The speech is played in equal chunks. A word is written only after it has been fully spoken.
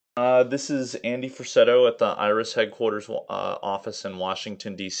This is Andy Frisetto at the Iris headquarters office in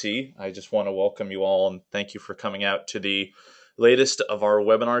Washington, D.C. I just want to welcome you all and thank you for coming out to the latest of our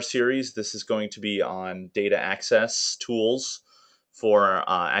webinar series. This is going to be on data access tools for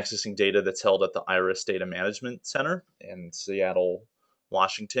accessing data that's held at the Iris Data Management Center in Seattle,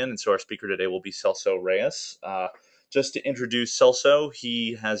 Washington. And so our speaker today will be Celso Reyes. Just to introduce Celso,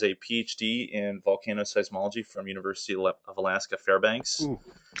 he has a PhD in volcanoseismology from University of Alaska Fairbanks. Ooh,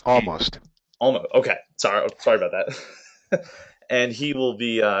 almost. Almost. Okay. Sorry about that. And he will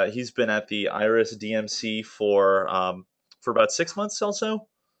be. He's been at the Iris DMC for about 6 months also.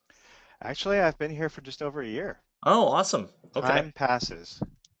 Actually, I've been here for just over a year. Oh, awesome. Okay. Time passes.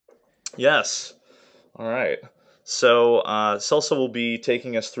 Yes. All right. So Celso will be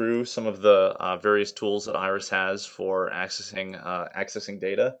taking us through some of the various tools that Iris has for accessing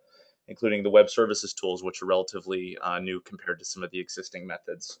data, including the web services tools, which are relatively new compared to some of the existing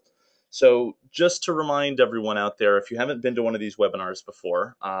methods. So just to remind everyone out there, if you haven't been to one of these webinars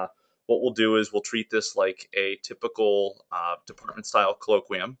before, what we'll do is we'll treat this like a typical department-style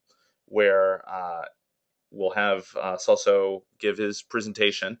colloquium, where we'll have Celso give his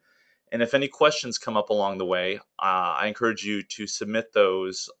presentation. And if any questions come up along the way, I encourage you to submit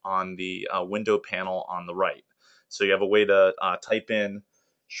those on the window panel on the right. So you have a way to type in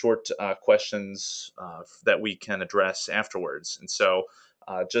short questions that we can address afterwards. And so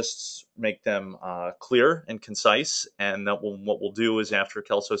just make them clear and concise. And what we'll do is after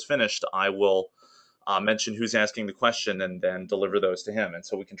Kelso's finished, I will mention who's asking the question and then deliver those to him. And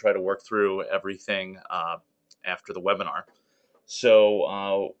so we can try to work through everything after the webinar.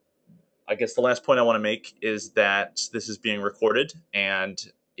 So I guess the last point I want to make is that this is being recorded, and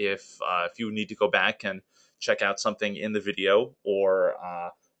if you need to go back and check out something in the video or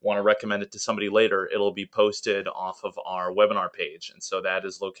want to recommend it to somebody later, it'll be posted off of our webinar page, and so that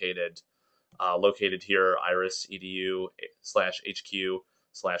is located here,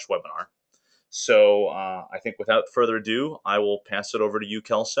 irisedu/hq/webinar. So I think without further ado, I will pass it over to you,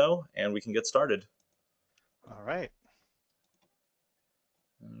 Kelso, and we can get started. All right.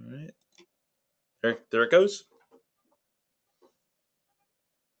 All right, there it goes.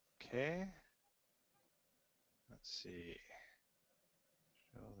 Okay. Let's see.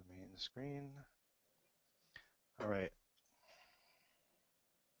 Show the main screen. All right.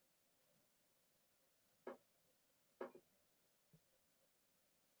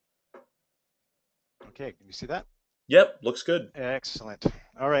 Okay. Can you see that? Yep, looks good. Excellent.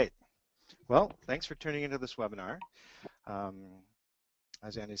 All right. Well, thanks for tuning into this webinar. Um,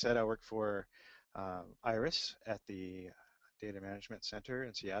 as Andy said, I work for Iris at the Data Management Center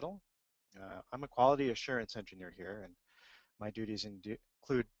in Seattle. I'm a quality assurance engineer here, and my duties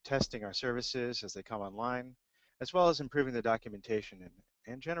include testing our services as they come online, as well as improving the documentation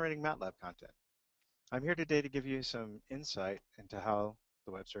and generating MATLAB content. I'm here today to give you some insight into how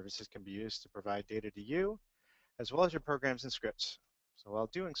the web services can be used to provide data to you, as well as your programs and scripts. So while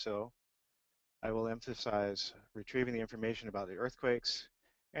doing so, I will emphasize retrieving the information about the earthquakes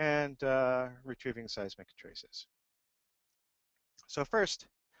and retrieving seismic traces. So first,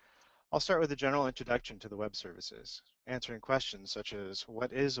 I'll start with a general introduction to the web services, answering questions such as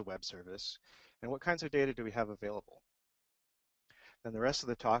what is a web service and what kinds of data do we have available. Then the rest of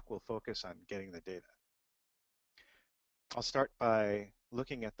the talk will focus on getting the data. I'll start by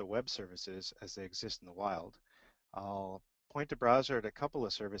looking at the web services as they exist in the wild. I'll point the browser at a couple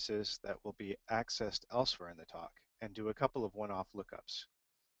of services that will be accessed elsewhere in the talk and do a couple of one-off lookups.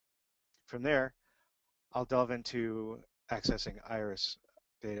 From there, I'll delve into accessing Iris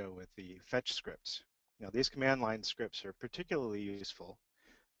data with the fetch scripts. Now, these command line scripts are particularly useful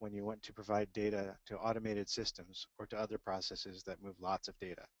when you want to provide data to automated systems or to other processes that move lots of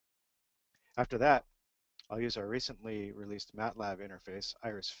data. After that, I'll use our recently released MATLAB interface,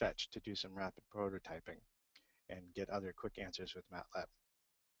 Iris Fetch, to do some rapid prototyping and get other quick answers with MATLAB.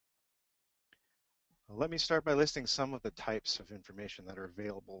 Let me start by listing some of the types of information that are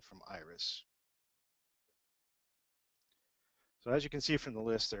available from Iris. So as you can see from the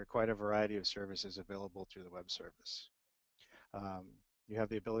list, there are quite a variety of services available through the web service. You have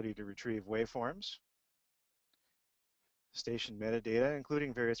the ability to retrieve waveforms, station metadata,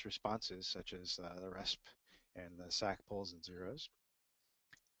 including various responses such as the RESP and the SAC poles and zeros.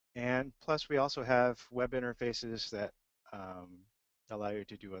 And plus, we also have web interfaces that allow you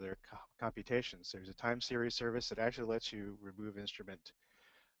to do other computations. There's a time series service that actually lets you remove instrument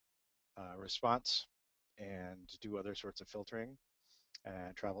response and do other sorts of filtering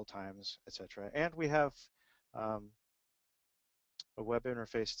and travel times, etc. And we have a web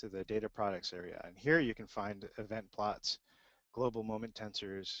interface to the data products area. And here you can find event plots global moment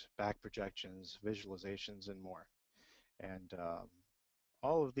tensors, back projections, visualizations, and more. And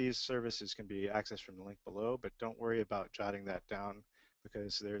all of these services can be accessed from the link below, but don't worry about jotting that down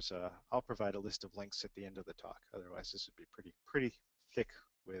because I'll provide a list of links at the end of the talk. Otherwise, this would be pretty thick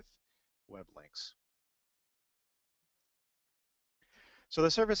with web links. So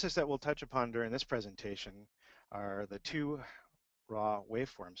the services that we'll touch upon during this presentation are the two raw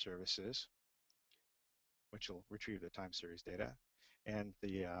waveform services, which will retrieve the time series data, and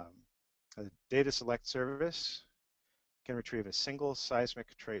the data select service can retrieve a single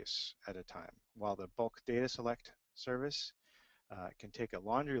seismic trace at a time, while the bulk data select service can take a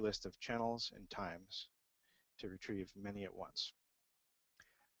laundry list of channels and times to retrieve many at once.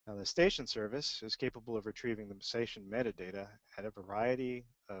 Now, the station service is capable of retrieving the station metadata at a variety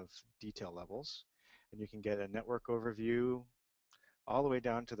of detail levels, and you can get a network overview all the way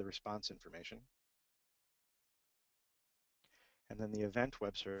down to the response information. And then the event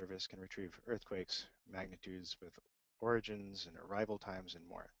web service can retrieve earthquakes, magnitudes with origins and arrival times and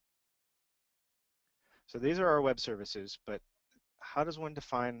more. So these are our web services, but how does one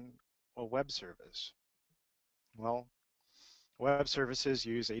define a web service? Well, web services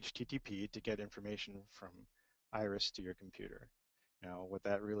use HTTP to get information from Iris to your computer. Now, what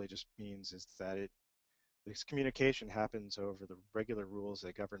that really just means is that this communication happens over the regular rules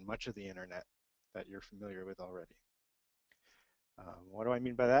that govern much of the internet that you're familiar with already. What do I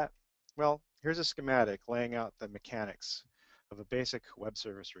mean by that? Well, here's a schematic laying out the mechanics of a basic web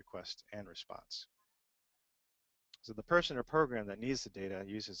service request and response. So the person or program that needs the data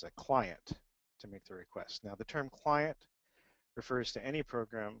uses a client to make the request. Now, the term client refers to any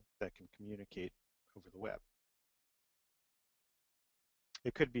program that can communicate over the web.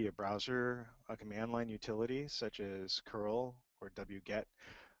 It could be a browser, a command line utility such as curl or wget,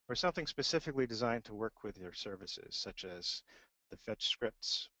 or something specifically designed to work with your services such as the fetch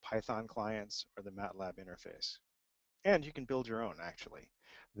scripts, Python clients, or the MATLAB interface. And you can build your own, actually.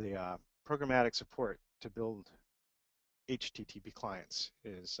 The programmatic support to build HTTP clients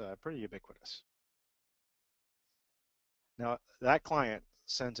is pretty ubiquitous. Now, that client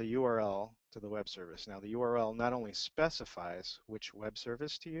sends a URL to the web service. Now, the URL not only specifies which web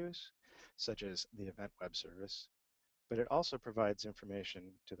service to use, such as the event web service, but it also provides information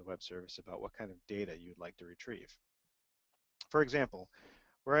to the web service about what kind of data you'd like to retrieve. For example,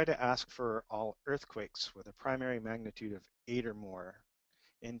 were I to ask for all earthquakes with a primary magnitude of 8 or more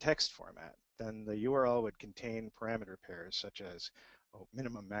in text format, then the URL would contain parameter pairs such as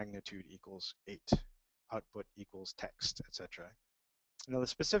minimum magnitude equals 8, output equals text, etc. Now, the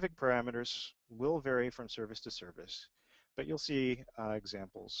specific parameters will vary from service to service, but you'll see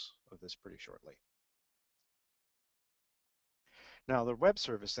examples of this pretty shortly. Now, the web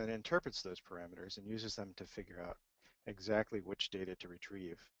service then interprets those parameters and uses them to figure out exactly which data to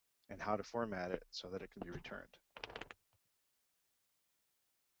retrieve and how to format it so that it can be returned.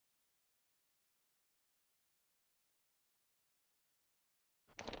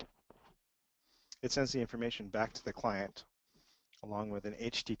 It sends the information back to the client along with an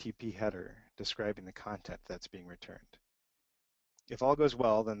HTTP header describing the content that's being returned. If all goes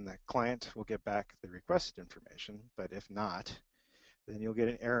well, then the client will get back the requested information, but if not, then you'll get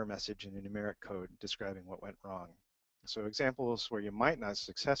an error message in a numeric code describing what went wrong. So examples where you might not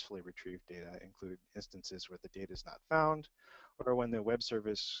successfully retrieve data include instances where the data is not found, or when the web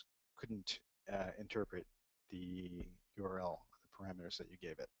service couldn't interpret the URL, the parameters that you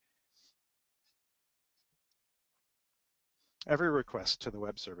gave it. Every request to the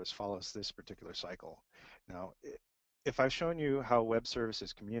web service follows this particular cycle. Now, if I've shown you how web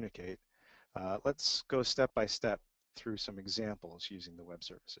services communicate, let's go step by step through some examples using the web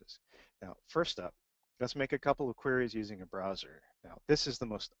services. Now, first up, let's make a couple of queries using a browser. Now, this is the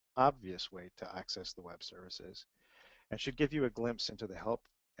most obvious way to access the web services and should give you a glimpse into the help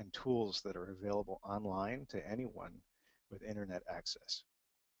and tools that are available online to anyone with internet access.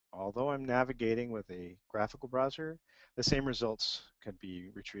 Although I'm navigating with a graphical browser, the same results could be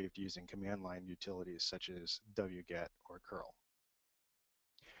retrieved using command line utilities such as wget or curl.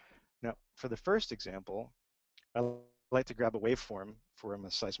 Now, for the first example, I'd like to grab a waveform from a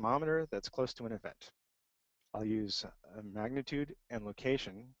seismometer that's close to an event. I'll use a magnitude and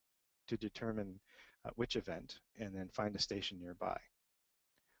location to determine which event and then find a station nearby.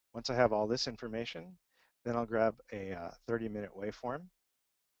 Once I have all this information, then I'll grab a 30-minute waveform.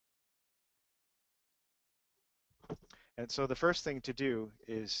 And so the first thing to do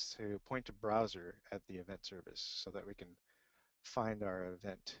is to point to browser at the event service so that we can find our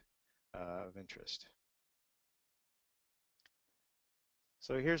event of interest.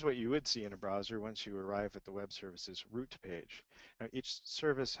 So here's what you would see in a browser once you arrive at the web service's root page. Now, each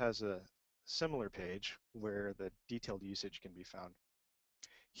service has a similar page where the detailed usage can be found.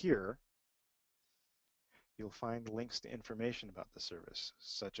 Here, you'll find links to information about the service,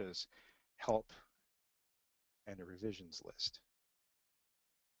 such as help and a revisions list.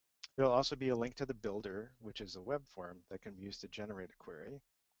 There'll also be a link to the builder, which is a web form that can be used to generate a query.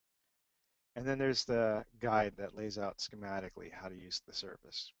 And then there's the guide that lays out schematically how to use the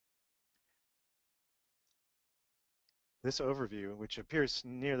service. This overview, which appears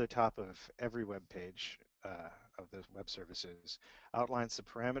near the top of every web page of the web services, outlines the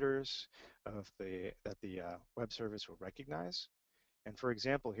parameters that the web service will recognize. And for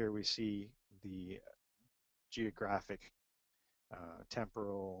example, here we see the geographic,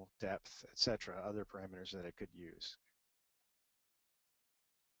 temporal, depth, etc., other parameters that it could use.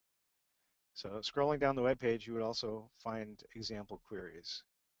 So scrolling down the web page, you would also find example queries.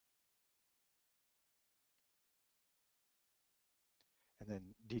 And then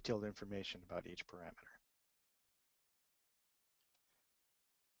detailed information about each parameter.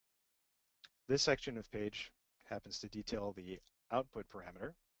 This section of page happens to detail the output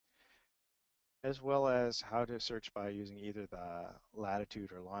parameter, as well as how to search by using either the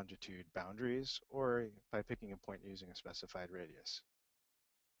latitude or longitude boundaries, or by picking a point using a specified radius.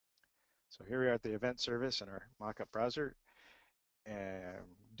 So here we are at the event service in our mockup browser, and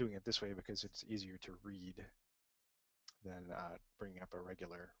doing it this way because it's easier to read than bringing up a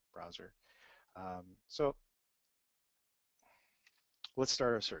regular browser. So let's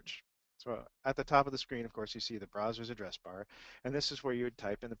start our search. So at the top of the screen, of course, you see the browser's address bar, and this is where you would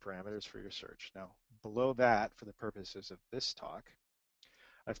type in the parameters for your search. Now, below that, for the purposes of this talk,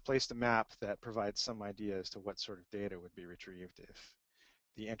 I've placed a map that provides some idea as to what sort of data would be retrieved if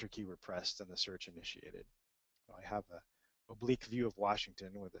the enter key were pressed and the search initiated. I have a oblique view of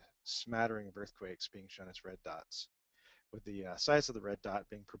Washington with a smattering of earthquakes being shown as red dots, with the size of the red dot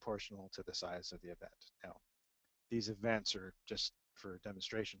being proportional to the size of the event. Now, these events are just for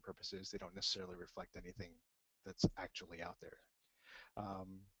demonstration purposes. They don't necessarily reflect anything that's actually out there.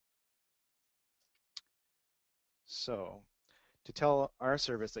 So to tell our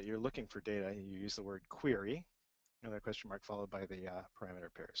service that you're looking for data, you use the word query, and a question mark followed by the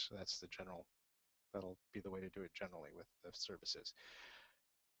parameter pairs. So that's the general, that'll be the way to do it generally with the services.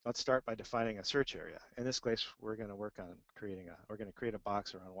 Let's start by defining a search area. In this case, we're going to work on we're going to create a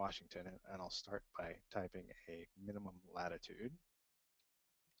box around Washington, and I'll start by typing a minimum latitude.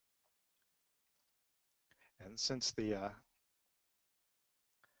 And since the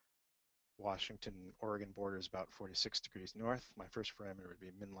Washington-Oregon border is about 46 degrees north, my first parameter would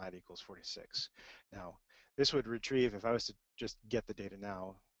be min lat equals 46. Now, this would retrieve, if I was to just get the data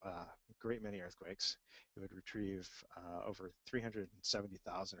now, a great many earthquakes. It would retrieve over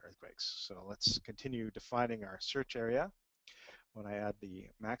 370,000 earthquakes. So let's continue defining our search area. When I add the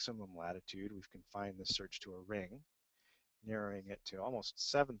maximum latitude, we've confined the search to a ring, narrowing it to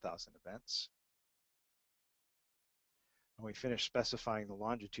almost 7,000 events. When we finish specifying the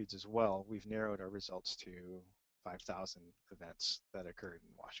longitudes as well, we've narrowed our results to 5,000 events that occurred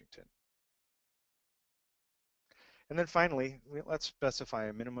in Washington. And then finally, let's specify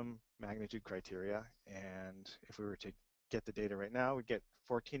a minimum magnitude criteria. And if we were to get the data right now, we'd get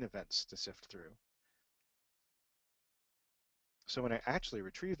 14 events to sift through. So when I actually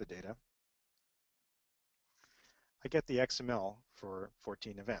retrieve the data, I get the XML for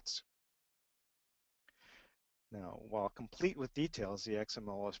 14 events. Now, while complete with details, the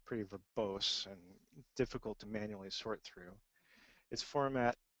XML is pretty verbose and difficult to manually sort through. Its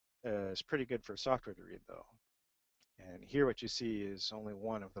format is pretty good for software to read, though. And here what you see is only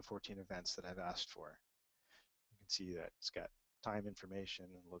one of the 14 events that I've asked for. You can see that it's got time information,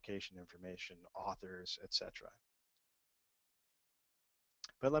 location information, authors, etc.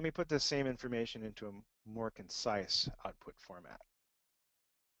 But let me put this same information into a more concise output format.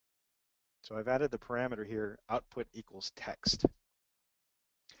 So I've added the parameter here, output equals text.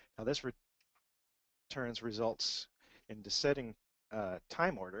 Now this returns results in descending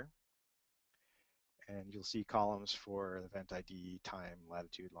time order, and you'll see columns for event ID, time,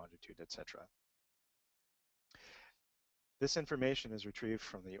 latitude, longitude, etc. This information is retrieved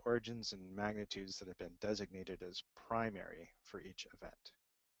from the origins and magnitudes that have been designated as primary for each event.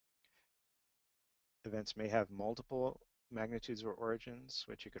 Events may have multiple magnitudes or origins,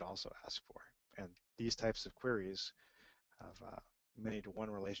 which you could also ask for. And these types of queries have many to one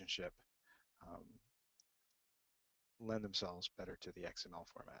relationship, lend themselves better to the XML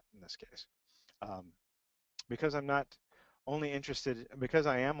format in this case. Because I am only interested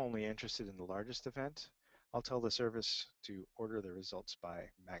in the largest event, I'll tell the service to order the results by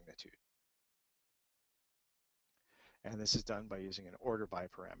magnitude. And this is done by using an order by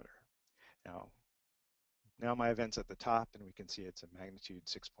parameter. Now, now my event's at the top, and we can see it's a magnitude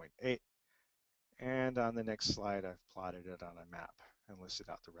 6.8. And on the next slide, I've plotted it on a map and listed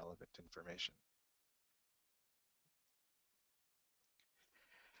out the relevant information.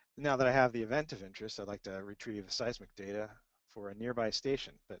 Now that I have the event of interest, I'd like to retrieve seismic data for a nearby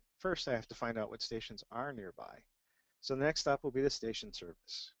station. But first, I have to find out what stations are nearby. So the next stop will be the station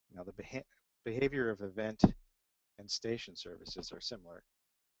service. Now the behavior of event and station services are similar.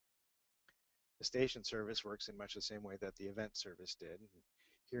 The station service works in much the same way that the event service did.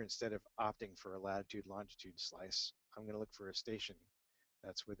 Here, instead of opting for a latitude-longitude slice, I'm going to look for a station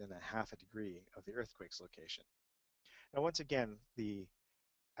that's within a half a degree of the earthquake's location. Now, once again, the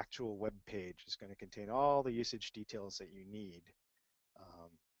actual web page is going to contain all the usage details that you need um,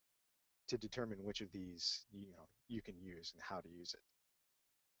 to determine which of these you can use and how to use it.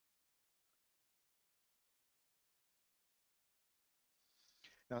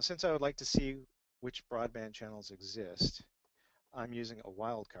 Now, since I would like to see which broadband channels exist, I'm using a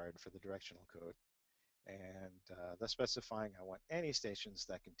wildcard for the directional code and thus specifying I want any stations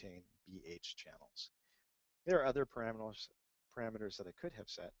that contain BH channels. There are other parameters that I could have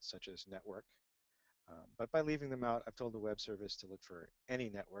set, such as network, but by leaving them out, I've told the web service to look for any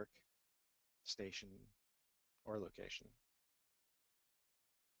network, station, or location.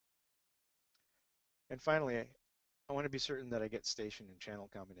 And finally, I want to be certain that I get station and channel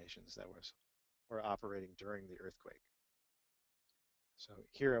combinations that were operating during the earthquake. So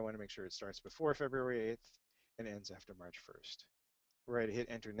here I want to make sure it starts before February 8th and ends after March 1st. Were I to hit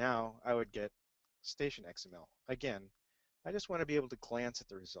enter now, I would get station XML. Again, I just want to be able to glance at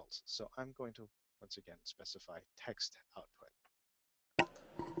the results. So I'm going to, once again, specify text output.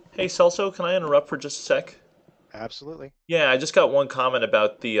 Hey, Celso, can I interrupt for just a sec? Absolutely. Yeah, I just got one comment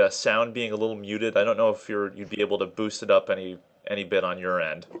about the sound being a little muted. I don't know if you'd be able to boost it up any bit on your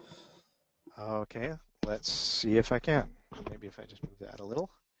end. Okay, let's see if I can. Maybe if I just move that a little.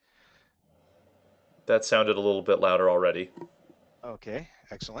 That sounded a little bit louder already. Okay,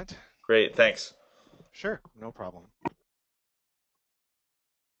 excellent. Great, thanks. Sure, no problem.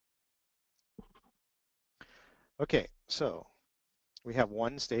 Okay, so we have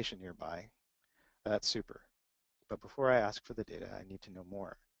one station nearby. That's super. But before I ask for the data, I need to know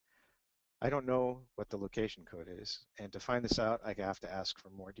more. I don't know what the location code is, and to find this out, I have to ask for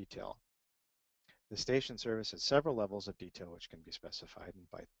more detail. The station service has several levels of detail which can be specified,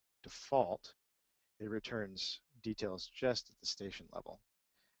 and by default, it returns details just at the station level.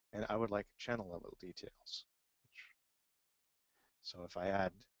 And I would like channel level details. So if I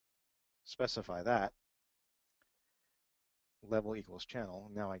specify that, level equals channel,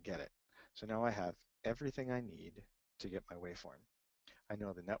 now I get it. So now I have everything I need to get my waveform. I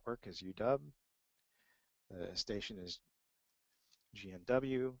know the network is UW, the station is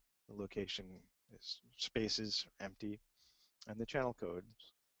GNW, the location is spaces, empty, and the channel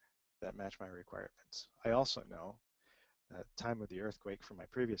codes that match my requirements. I also know the time of the earthquake from my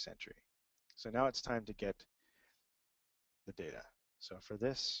previous entry. So now it's time to get the data. So for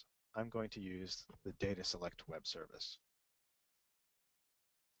this, I'm going to use the data select web service.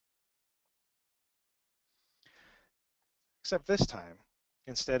 Except this time,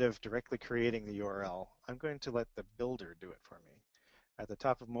 instead of directly creating the URL, I'm going to let the builder do it for me. At the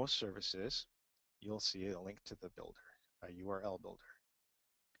top of most services, you'll see a link to the builder, a URL builder.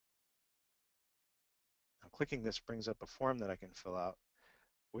 Now, clicking this brings up a form that I can fill out,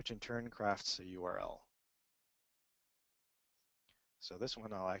 which in turn crafts a URL. So this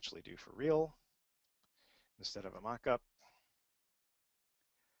one I'll actually do for real instead of a mock-up.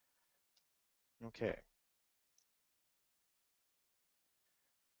 Okay.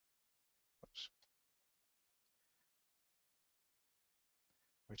 Oops.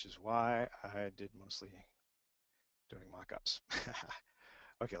 Which is why I did mostly doing mock-ups.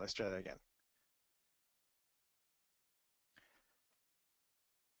 Okay, let's try that again.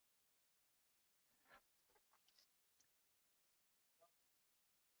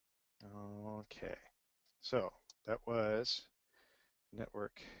 Okay, so that was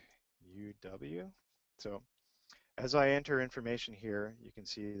network UW. So as I enter information here, you can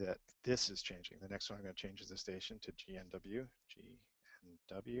see that this is changing. The next one I'm going to change is the station to GNW.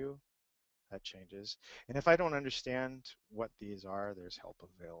 GNW, that changes. And if I don't understand what these are, there's help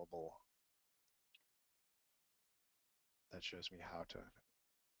available that shows me how to,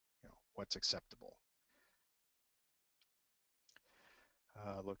 what's acceptable.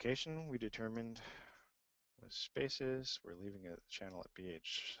 Location we determined was spaces. We're leaving a channel at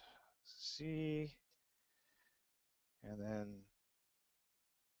BHC. And then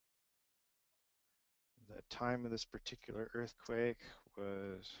the time of this particular earthquake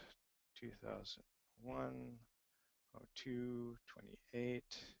was 2001, 02, 28.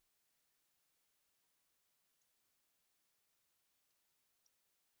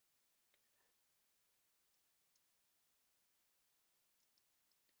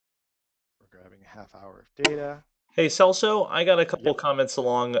 We're grabbing a half hour of data. Hey, Celso, I got a couple Yep. comments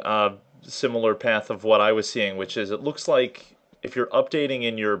along similar path of what I was seeing, which is it looks like if you're updating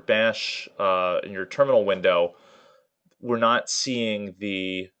in your bash in your terminal window, we're not seeing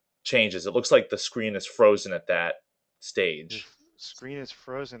the changes. It looks like the screen is frozen at that Your stage. screen is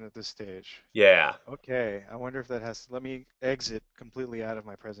frozen at this stage. Yeah. Okay, I wonder if that has, let me exit completely out of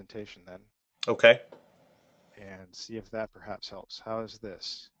my presentation then Okay. and see if that perhaps helps. How is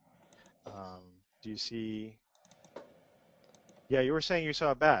this? Um, do you see, yeah, you were saying you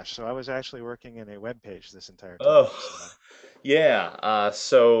saw Bash, so I was actually working in a web page this entire time. Oh, So, yeah.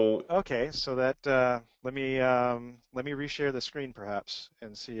 So okay, so that, let me reshare the screen perhaps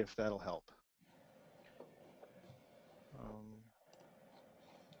and see if that'll help. Um,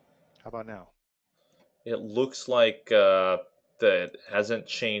 how about now? it looks like that hasn't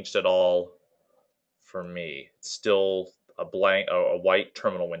changed at all for me. It's still a blank, a white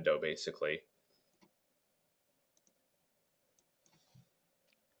terminal window, basically.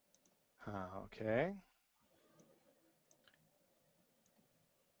 Okay.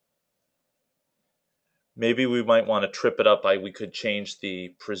 Maybe we might want to trip it up by we could change the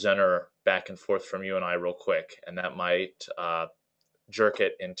presenter back and forth from you and I real quick, and that might jerk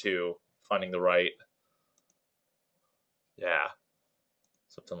it into finding the right, yeah,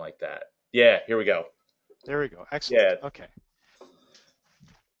 something like that. Yeah, here we go. There we go. Excellent. Yeah, Okay.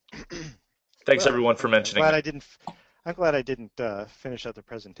 thanks Well, everyone for okay. I'm mentioning glad that. I didn't. I'm glad I didn't finish out the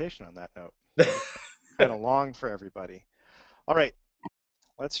presentation on that note. Would have kind of long for everybody. All right,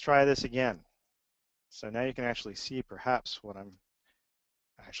 let's try this again. So now you can actually see perhaps what I'm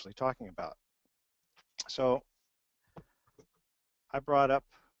actually talking about. So I brought up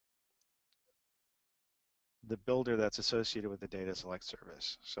the builder that's associated with the data select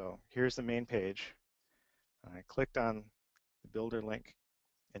service. So here's the main page. I clicked on the builder link,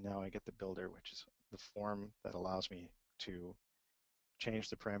 and now I get the builder, which is the form that allows me to change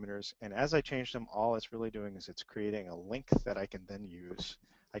the parameters. And as I change them, all it's really doing is it's creating a link that I can then use.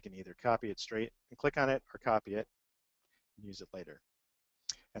 I can either copy it straight and click on it or copy it and use it later.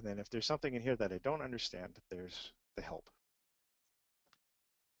 And then if there's something in here that I don't understand, there's the help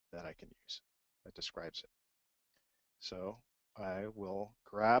that I can use that describes it. So I will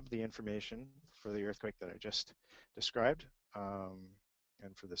grab the information for the earthquake that I just described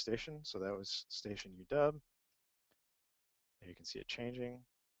and for the station. So that was station UW. There you can see it changing.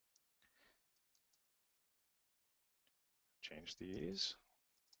 Change these.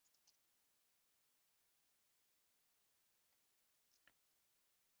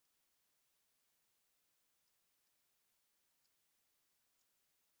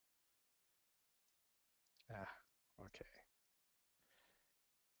 Ah, okay.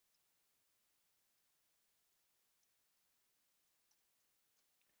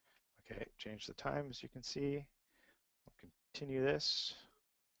 Okay, change the time as you can see. We'll continue this.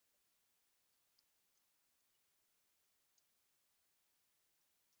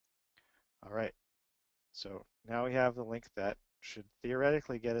 All right, so now we have the link that should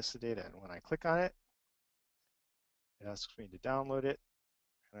theoretically get us the data. And when I click on it, it asks me to download it,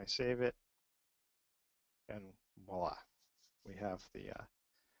 and I save it, and voila, we have the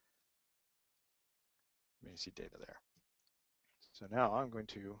see data there. So now I'm going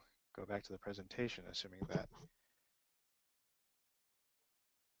to go back to the presentation, assuming that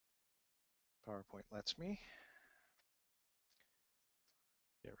PowerPoint lets me.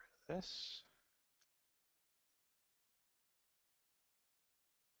 Get rid of this.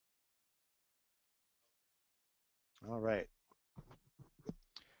 All right.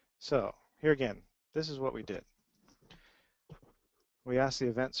 So here again, this is what we did. We asked the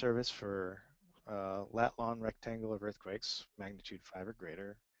event service for lat-long rectangle of earthquakes, magnitude 5 or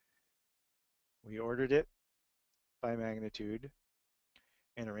greater. We ordered it by magnitude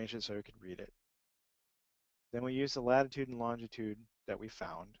and arranged it so we could read it. Then we used the latitude and longitude that we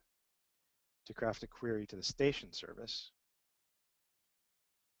found to craft a query to the station service.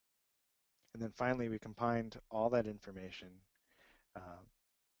 And then finally, we combined all that information um,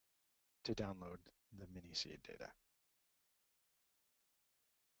 to download the mini seed data.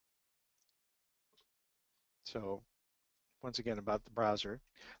 So once again, about the browser,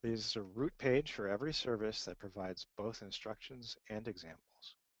 this is a root page for every service that provides both instructions and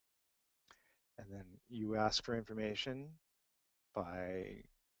examples. And then you ask for information by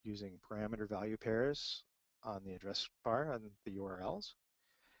using parameter value pairs on the address bar on the URLs.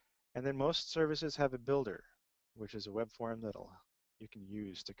 And then most services have a builder, which is a web form that you can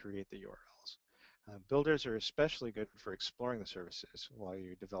use to create the URLs. Builders are especially good for exploring the services while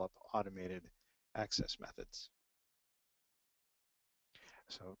you develop automated access methods.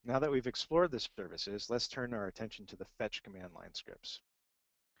 So now that we've explored the services, let's turn our attention to the fetch command line scripts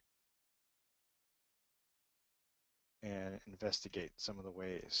and investigate some of the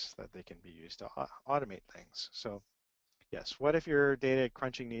ways that they can be used to automate things. So yes, what if your data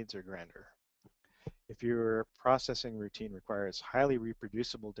crunching needs are grander? If your processing routine requires highly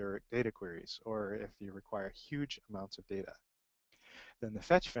reproducible data queries, or if you require huge amounts of data, then the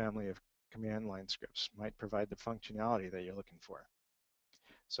fetch family of command line scripts might provide the functionality that you're looking for.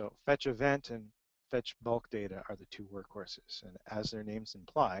 So fetch event and fetch bulk data are the two workhorses, and as their names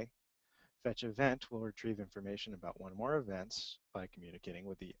imply, fetch event will retrieve information about one or more events by communicating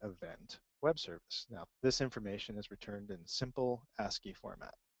with the event web service. Now, this information is returned in simple ASCII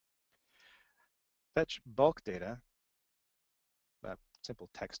format. Fetch bulk data, that simple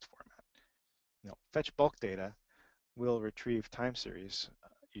text format. Now, fetch bulk data will retrieve time series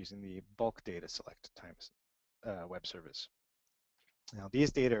using the bulk data select times web service. Now,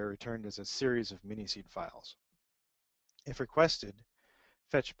 these data are returned as a series of mini-seed files. If requested,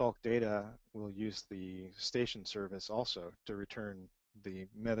 fetch bulk data will use the station service also to return the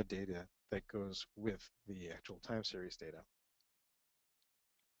metadata that goes with the actual time series data.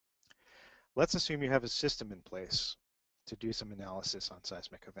 Let's assume you have a system in place to do some analysis on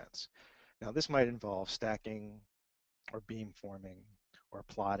seismic events. Now, this might involve stacking or beam forming or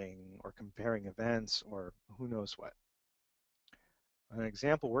plotting or comparing events or who knows what. An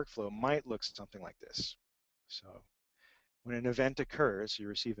example workflow might look something like this. So when an event occurs, you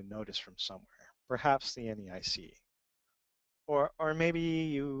receive a notice from somewhere, perhaps the NEIC. Or maybe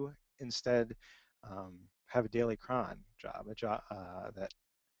you instead have a daily cron job, a job that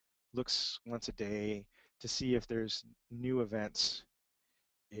looks once a day to see if there's new events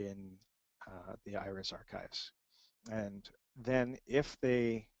in the IRIS archives. And then if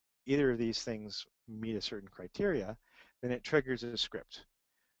either of these things meet a certain criteria, then it triggers a script,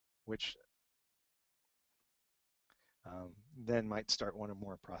 which then might start one or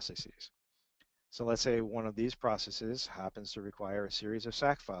more processes. So let's say one of these processes happens to require a series of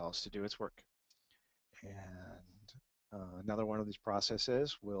SAC files to do its work. And another one of these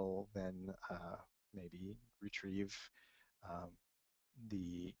processes will then maybe retrieve um,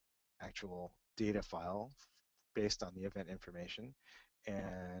 the actual data file based on the event information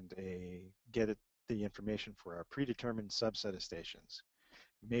and the information for a predetermined subset of stations.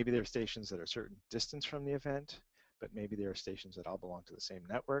 Maybe there are stations that are a certain distance from the event, but maybe there are stations that all belong to the same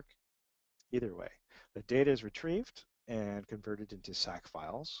network. Either way, the data is retrieved and converted into SAC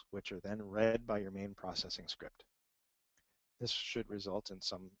files, which are then read by your main processing script. This should result in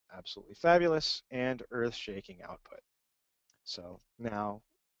some absolutely fabulous and earth-shaking output. So now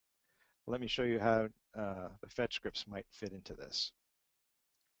let me show you how the fetch scripts might fit into this.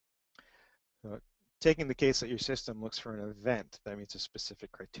 So taking the case that your system looks for an event that meets a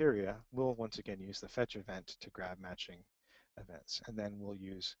specific criteria, we'll once again use the fetch event to grab matching events. And then we'll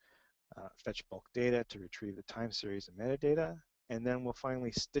use fetch bulk data to retrieve the time series and metadata. And then we'll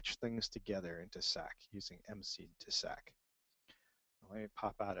finally stitch things together into SAC using mseed to SAC. Let me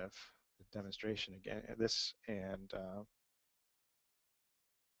pop out of the demonstration again, this, and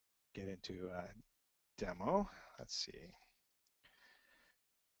get into demo. Let's see.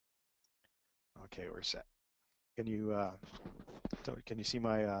 Okay, we're set. Can you see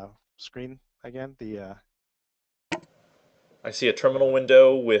my screen again? The I see a terminal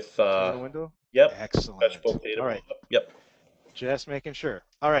window with, terminal window? yep, fetch Excellent. bulk data All right, pop up. Yep. just making sure.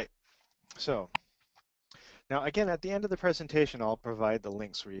 All right, so now again, at the end of the presentation, I'll provide the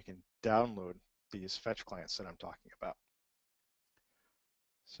links where you can download these fetch clients that I'm talking about.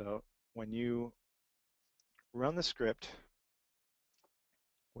 So when you run the script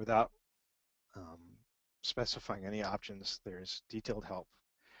without um, specifying any options, there's detailed help.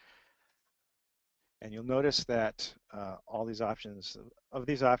 And you'll notice that all these options,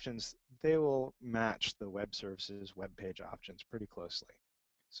 they will match the web services web page options pretty closely.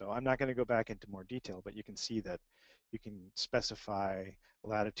 So I'm not going to go back into more detail, but you can see that you can specify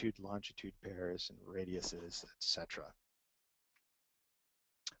latitude, longitude pairs, and radiuses, etc.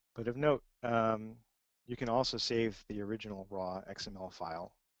 But of note, you can also save the original raw XML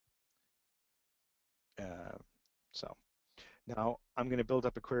file. So now I'm going to build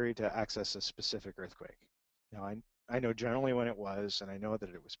up a query to access a specific earthquake. Now I know generally when it was, and I know that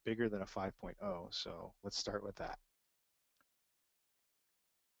it was bigger than a 5.0, so let's start with that.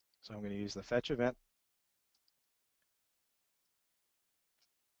 So I'm going to use the fetch event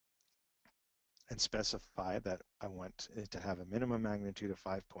and specify that I want it to have a minimum magnitude of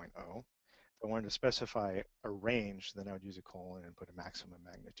 5.0. If I wanted to specify a range, then I would use a colon and put a maximum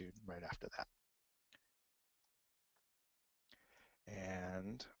magnitude right after that.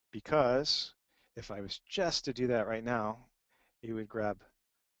 And because if I was just to do that right now, it would grab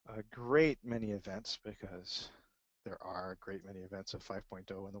a great many events because there are a great many events of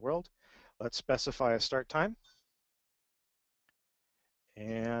 5.0 in the world. Let's specify a start time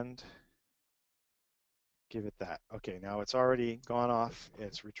and give it that. Okay, now it's already gone off.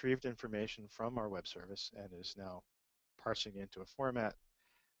 It's retrieved information from our web service and is now parsing into a format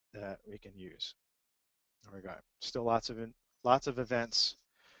that we can use. There we go. Still lots of events,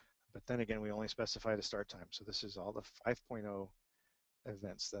 but then again, we only specified a start time. So this is all the 5.0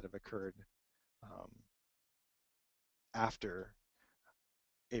 events that have occurred um, after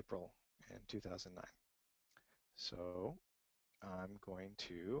April in 2009. So I'm going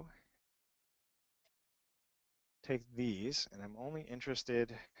to take these, and I'm only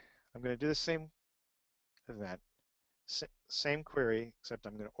interested, I'm going to do the same event, same query, except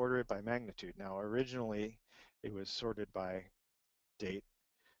I'm going to order it by magnitude. Now, originally, it was sorted by date.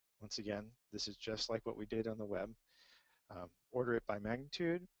 Once again, this is just like what we did on the web. Order it by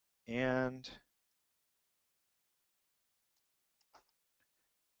magnitude, and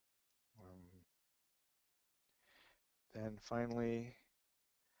then finally,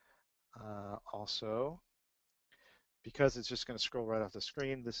 also, because it's just going to scroll right off the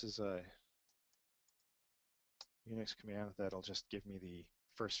screen, this is a Unix command that'll just give me the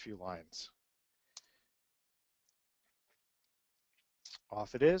first few lines.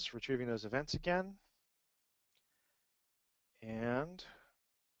 Off it is, retrieving those events again. And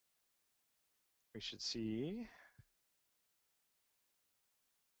we should see,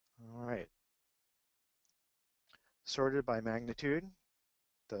 all right, sorted by magnitude,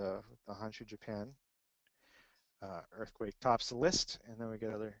 the Honshu Japan earthquake tops the list, and then we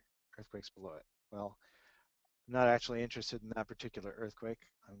get other earthquakes below it. Well, I'm not actually interested in that particular earthquake.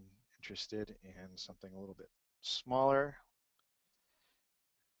 I'm interested in something a little bit smaller.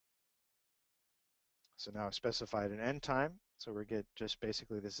 So now I've specified an end time. So we get just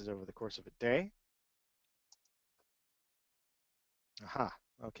basically this is over the course of a day. Aha,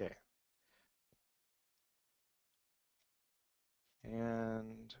 okay.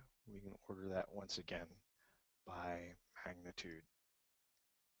 And we can order that once again by magnitude.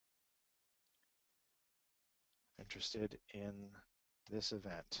 Interested in this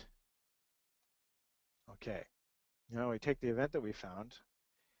event. Okay, now we take the event that we found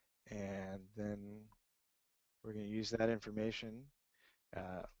and then we're going to use that information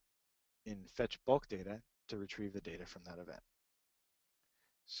in fetch bulk data to retrieve the data from that event.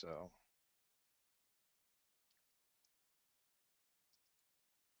 So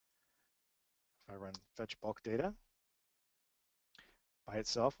if I run fetch bulk data by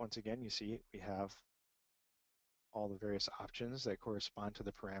itself, once again, you see we have all the various options that correspond to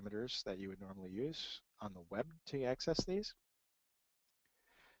the parameters that you would normally use on the web to access these.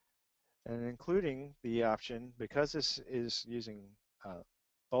 And including the option, because this is using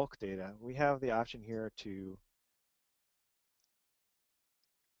bulk data, we have the option here to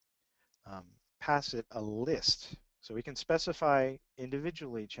pass it a list. So we can specify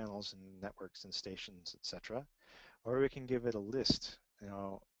individually channels and networks and stations, etc., or we can give it a list,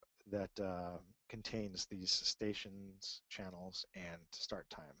 that contains these stations, channels, and start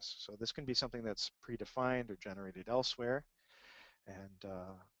times. So this can be something that's predefined or generated elsewhere, and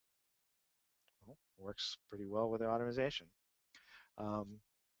well, works pretty well with the automation. Now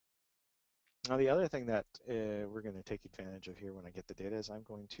the other thing that we're going to take advantage of here when I get the data is I'm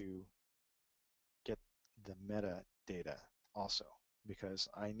going to get the metadata also, because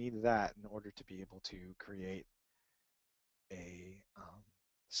I need that in order to be able to create a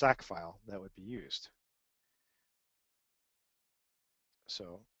SAC file that would be used.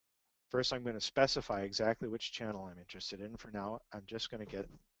 So first I'm going to specify exactly which channel I'm interested in. For now, I'm just going to get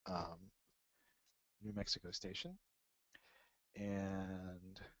New Mexico station.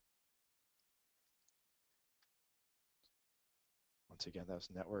 And once again, that was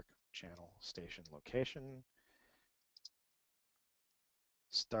network, channel, station, location,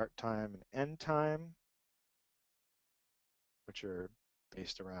 start time and end time, which are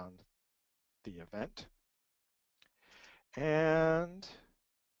based around the event. And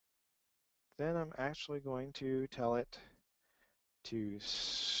then I'm actually going to tell it to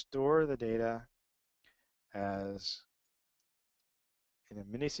store the data as in a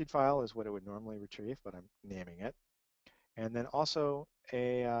mini-seed file is what it would normally retrieve, but I'm naming it. And then also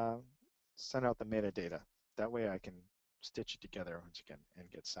send out the metadata. That way I can stitch it together once again and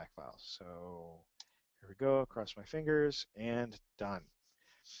get SAC files. So here we go, cross my fingers, and done.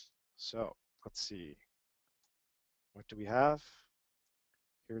 So let's see, what do we have?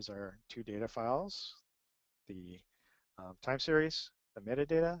 Here's our two data files, the time series, the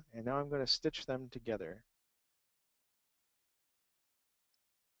metadata, and now I'm going to stitch them together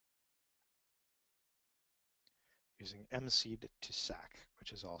using mseed to SAC,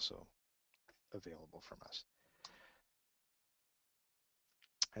 which is also available from us.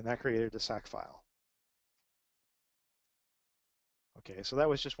 And that created a SAC file. Okay, so that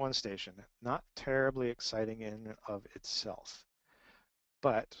was just one station. Not terribly exciting in and of itself,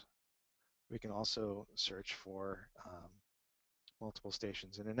 but we can also search for multiple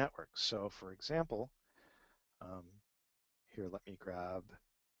stations in a network. So for example, um, here, let me grab,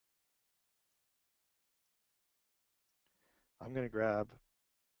 I'm going to grab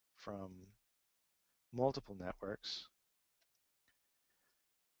from multiple networks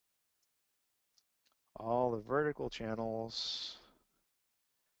all the vertical channels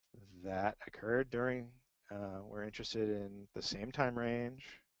that occurred during, we're interested in the same time range.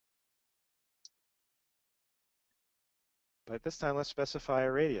 But this time let's specify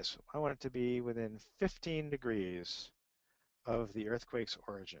a radius. I want it to be within 15 degrees of the earthquake's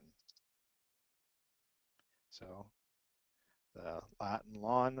origin. So the lat and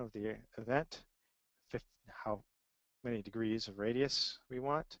lon of the event, how many degrees of radius we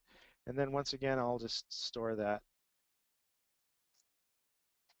want. And then once again, I'll just store that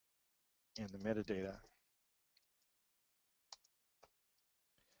in the metadata.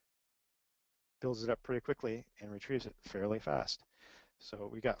 Builds it up pretty quickly and retrieves it fairly fast. So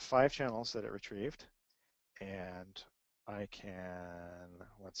we got 5 channels that it retrieved, and I can,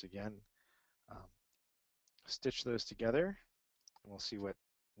 once again, um, stitch those together, and we'll see what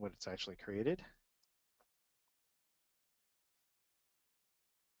it's actually created.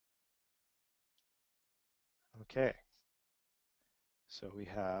 Okay, so we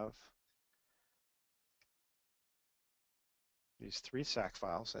have these 3 SAC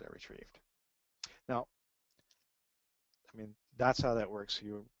files that it retrieved. Now, I mean, that's how that works.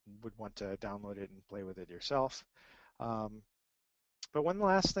 You would want to download it and play with it yourself. But one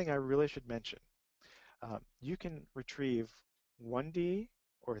last thing I really should mention. You can retrieve 1D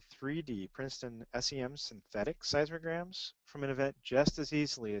or 3D Princeton SEM synthetic seismograms from an event just as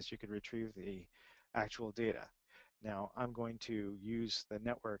easily as you could retrieve the actual data. Now, I'm going to use the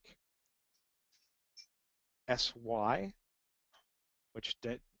network SY, which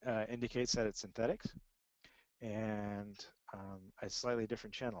indicates that it's synthetics, and a slightly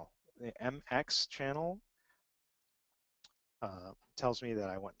different channel. The MX channel tells me that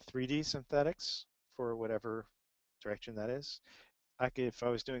I want 3D synthetics for whatever direction that is. If I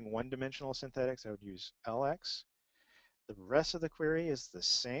was doing one-dimensional synthetics, I would use LX. The rest of the query is the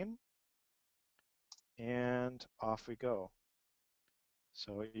same, and off we go.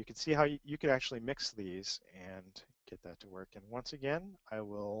 So you can see how you could actually mix these and get that to work. And once again, I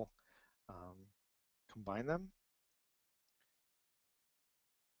will combine them.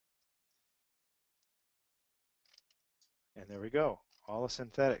 And there we go, all the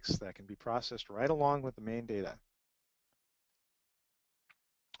synthetics that can be processed right along with the main data.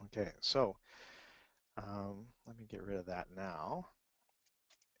 Okay, so let me get rid of that now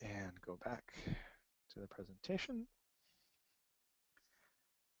and go back to the presentation.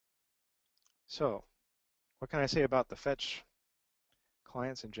 So what can I say about the fetch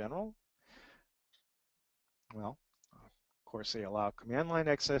clients in general? Well, of course, they allow command line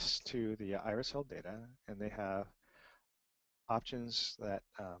access to the Iris held data, and they have options that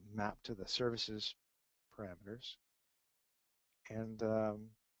map to the services parameters. And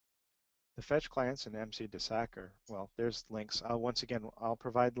the fetch clients and MC to SAC are, well, there's links. Once again, I'll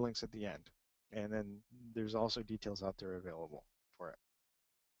provide the links at the end. And then there's also details out there available for it.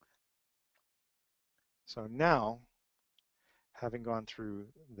 So now, having gone through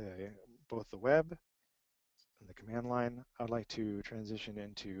both the web and the command line, I'd like to transition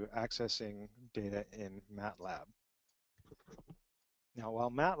into accessing data in MATLAB. Now,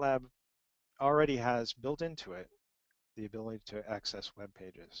 while MATLAB already has built into it the ability to access web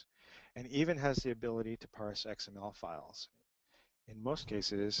pages, and even has the ability to parse XML files, in most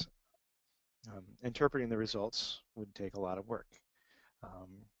cases, interpreting the results would take a lot of work.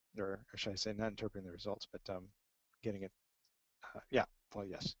 Or should I say, not interpreting the results, but getting it, yeah, well,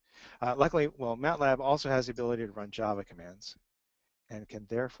 yes. Luckily, well, MATLAB also has the ability to run Java commands, and can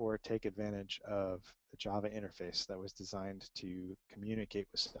therefore take advantage of the Java interface that was designed to communicate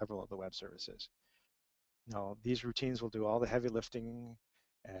with several of the web services. Now, these routines will do all the heavy lifting.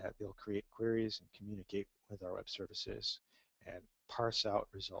 They'll create queries and communicate with our web services and parse out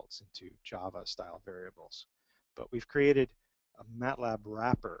results into Java-style variables. But we've created a MATLAB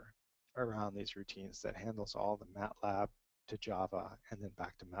wrapper around these routines that handles all the MATLAB to Java and then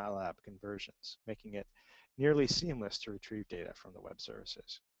back to MATLAB conversions, making it nearly seamless to retrieve data from the web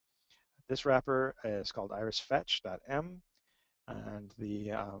services. This wrapper is called irisfetch.m, and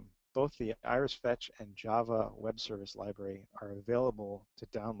both the irisfetch and Java Web Service library are available to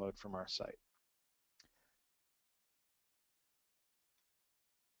download from our site.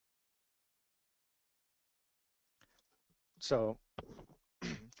 So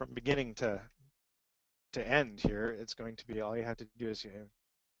from beginning to end here, it's going to be all you have to do is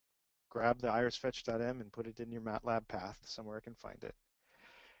grab the irisfetch.m and put it in your MATLAB path somewhere I can find it.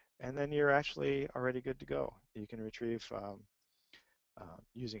 And then you're actually already good to go. You can retrieve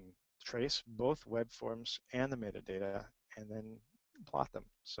using trace both web forms and the metadata and then plot them.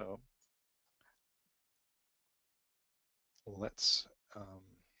 So let's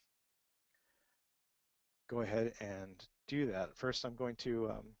go ahead and do that. First, I'm going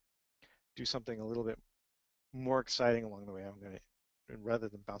to do something a little bit more exciting along the way. I'm going to, rather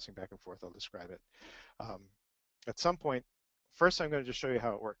than bouncing back and forth, I'll describe it. Um, at some point, first I'm going to just show you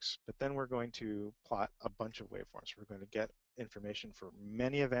how it works, but then we're going to plot a bunch of waveforms. We're going to get information for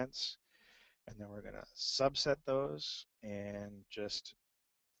many events, and then we're going to subset those and just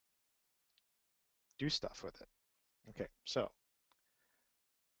do stuff with it. Okay, so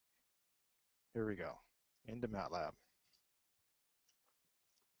here we go, into MATLAB.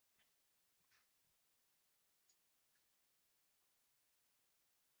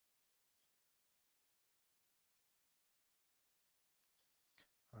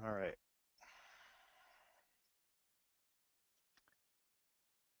 All right.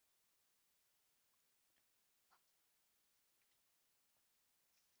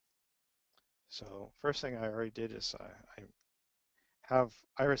 So first thing I already did is I have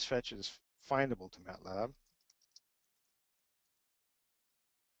irisfetch is findable to MATLAB.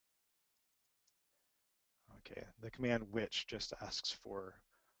 Okay, the command which just asks for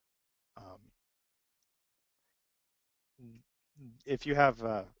um, if you have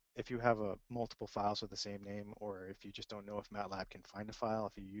multiple files with the same name, or if you just don't know if MATLAB can find a file,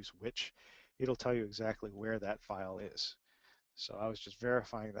 if you use which, it'll tell you exactly where that file is. So I was just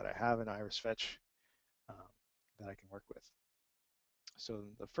verifying that I have an irisfetch um, that I can work with. So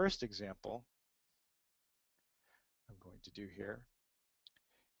the first example I'm going to do here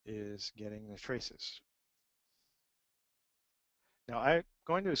is getting the traces. Now, I'm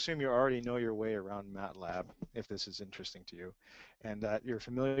going to assume you already know your way around MATLAB, if this is interesting to you, and that you're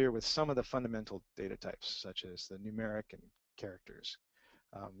familiar with some of the fundamental data types, such as the numeric and characters,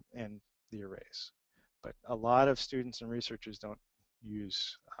 and the arrays. But a lot of students and researchers don't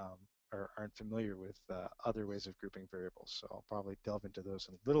use or aren't familiar with other ways of grouping variables, so I'll probably delve into those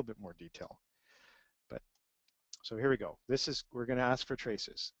in a little bit more detail. But so here we go. We're going to ask for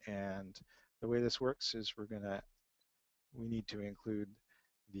traces, and the way this works is we need to include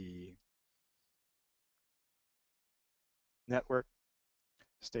the network,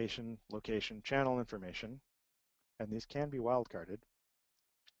 station, location, channel information, and these can be wildcarded,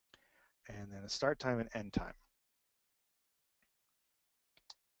 and then a start time and end time.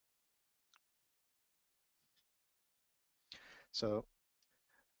 So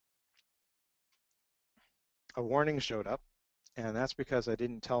a warning showed up, and that's because I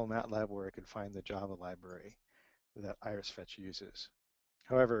didn't tell MATLAB where I could find the Java library that irisfetch uses.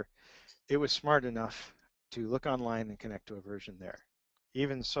 However, it was smart enough to look online and connect to a version there.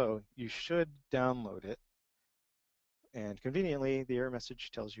 Even so, you should download it, and conveniently, the error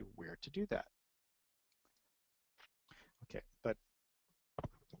message tells you where to do that. Okay, but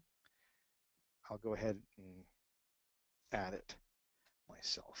I'll go ahead and add it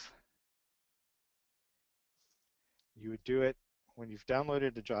myself. You would do it when you've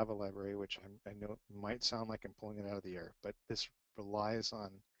downloaded a Java library, which I know might sound like I'm pulling it out of the air, but this relies on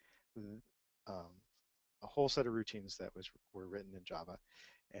um, a whole set of routines that were written in Java,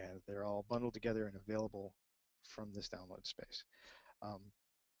 and they're all bundled together and available from this download space. Um,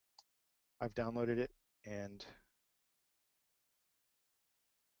 I've downloaded it, and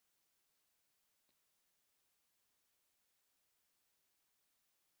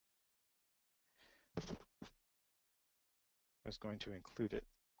I was going to include it.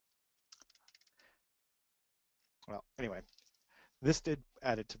 Well, anyway, this did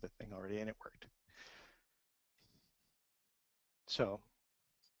add it to the thing already, and it worked. So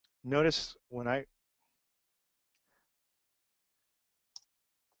notice when okay,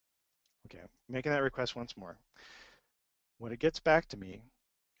 I'm making that request once more. What it gets back to me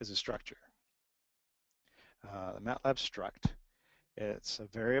is a structure. The MATLAB struct. It's a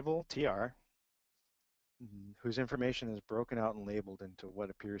variable tr whose information is broken out and labeled into what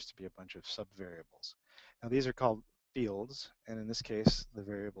appears to be a bunch of subvariables. Now these are called fields, and in this case the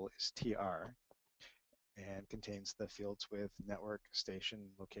variable is tr and contains the fields with network, station,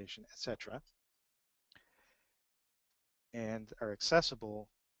 location, etc., and are accessible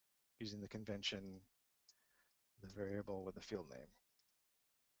using the convention the variable with the field name.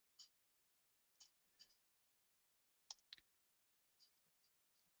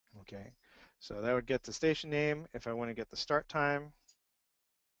 Okay, so that would get the station name. If I want to get the start time,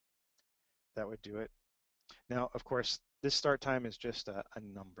 that would do it. Now, of course, this start time is just a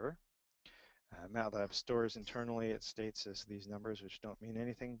number. MATLAB stores internally, it states as these numbers, which don't mean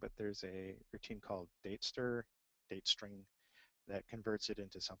anything, but there's a routine called datestr, date string, that converts it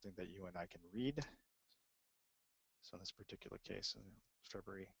into something that you and I can read. So in this particular case,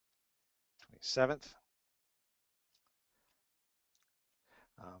 February 27th.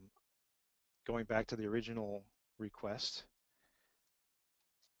 Um, Going back to the original request,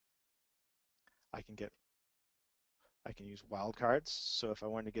 I can use wildcards. So if I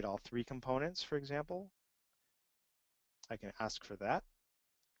wanted to get all three components, for example, I can ask for that.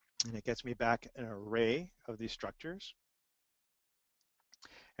 And it gets me back an array of these structures.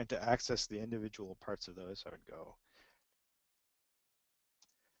 And to access the individual parts of those, I would go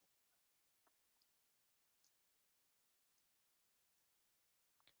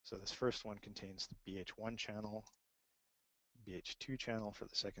so this first one contains the BH1 channel, BH2 channel for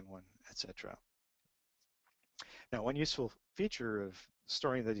the second one, etc. Now, one useful feature of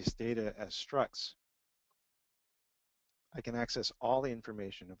storing these data as structs, I can access all the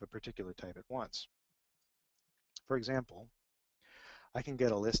information of a particular type at once. For example, I can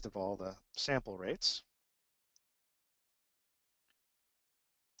get a list of all the sample rates.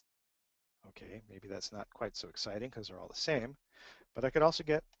 Okay, maybe that's not quite so exciting because they're all the same, but I could also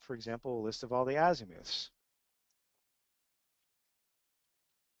get, for example, a list of all the azimuths.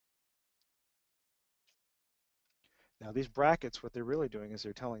 Now these brackets, what they're really doing is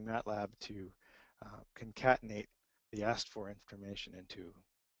they're telling MATLAB to concatenate the asked for information into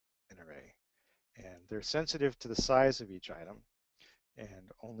an array. And they're sensitive to the size of each item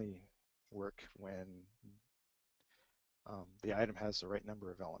and only work when the item has the right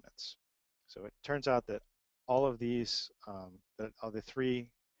number of elements. So it turns out that all of these, that all the three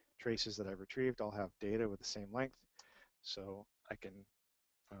traces that I've retrieved all have data with the same length, so I can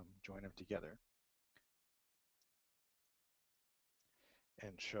join them together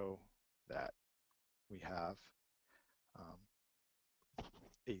and show that we have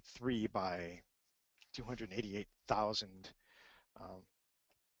a 3 by 288,000 um,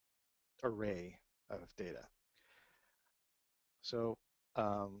 array of data. So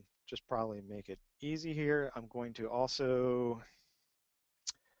just probably make it easy here. I'm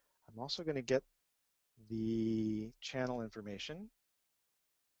also going to get the channel information.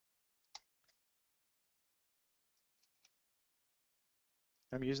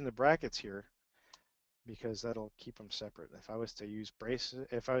 I'm using the brackets here because that'll keep them separate. If I was to use braces,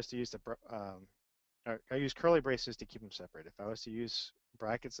 if I was to use I use curly braces to keep them separate. If I was to use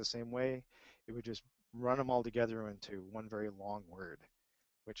brackets the same way, it would just run them all together into one very long word,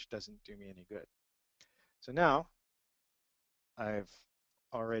 which doesn't do me any good. So now I've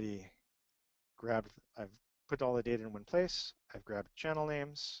already I've put all the data in one place. I've grabbed channel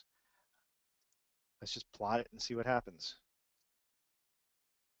names. Let's just plot it and see what happens.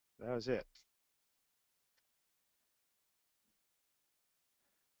 That was it.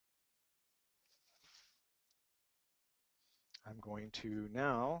 I'm going to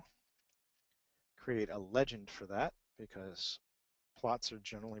now create a legend for that because plots are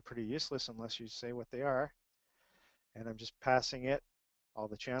generally pretty useless unless you say what they are. And I'm just passing it all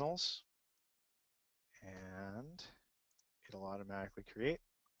the channels, and it'll automatically create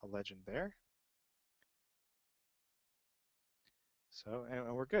a legend there. So,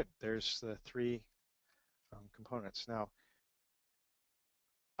 and we're good. There's the three components. Now,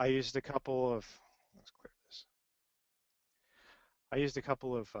 I used a couple of, let's clear this. I used a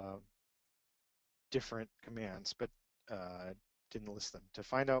couple of different commands, but didn't list them. To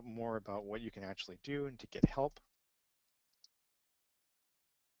find out more about what you can actually do and to get help,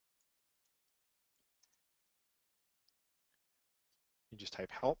 you just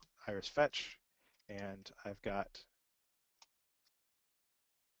type help, iris fetch, and I've got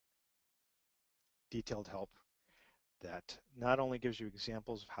detailed help. that not only gives you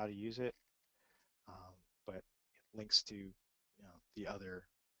examples of how to use it, um, but it links to the other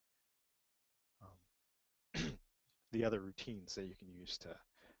the other routines that you can use to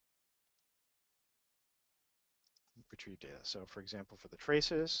retrieve data. So for example, for the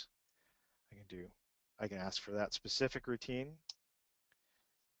traces, I can ask for that specific routine.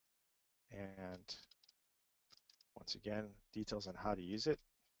 And once again, details on how to use it.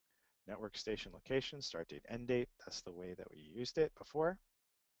 Network station location, start date, end date. That's the way that we used it before.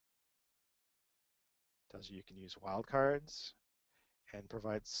 Tells you you can use wildcards and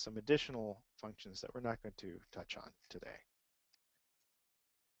provides some additional functions that we're not going to touch on today.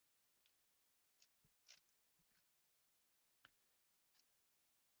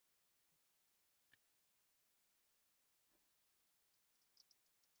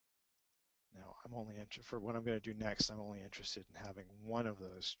 Now, I'm only interested for what I'm going to do next. I'm only interested in having one of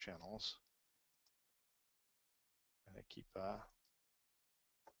those channels. I'm going to keep that.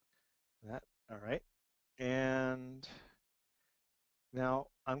 All right. And now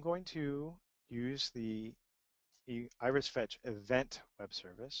I'm going to use the Iris Fetch event web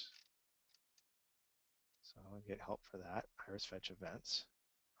service. So I'll get help for that. Iris Fetch events.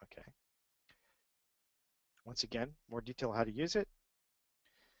 Okay. Once again, more detail how to use it.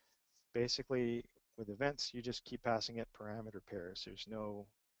 Basically, with events, you just keep passing it parameter pairs. There's no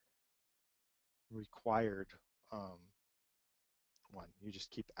required one. You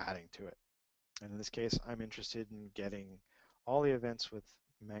just keep adding to it. And in this case, I'm interested in getting all the events with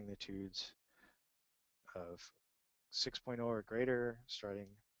magnitudes of 6.0 or greater starting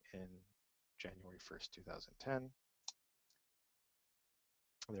in January 1st, 2010.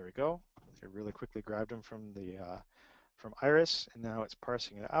 There we go. I really quickly grabbed them from from Iris, and now it's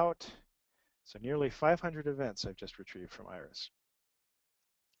parsing it out. So nearly 500 events I've just retrieved from Iris.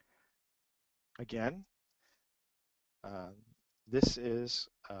 Again, uh, this is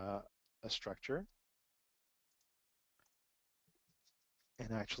a structure,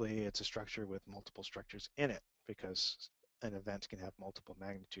 and actually it's a structure with multiple structures in it because an event can have multiple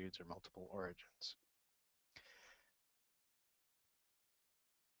magnitudes or multiple origins.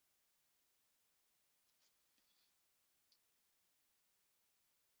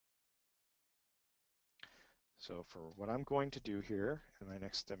 So for what I'm going to do here in my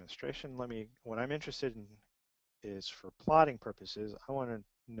next demonstration, what I'm interested in is for plotting purposes, I want to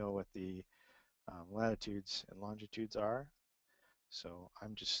know what the latitudes and longitudes are. So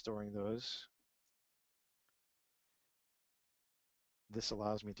I'm just storing those. This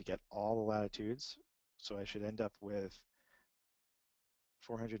allows me to get all the latitudes. So I should end up with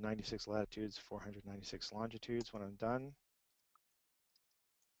 496 latitudes, 496 longitudes when I'm done.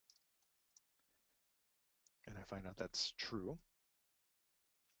 And I find out that's true.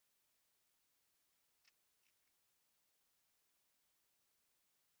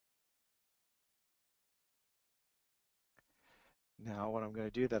 Now what I'm going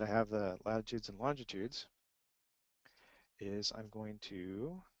to do that I have the latitudes and longitudes is I'm going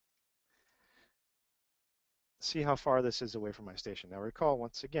to see how far this is away from my station. Now recall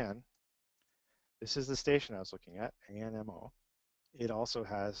once again, this is the station I was looking at, ANMO. It also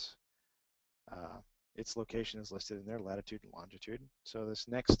has its location is listed in there, latitude and longitude. So this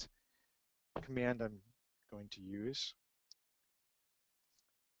next command I'm going to use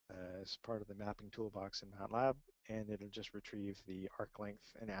as part of the mapping toolbox in MATLAB, and it'll just retrieve the arc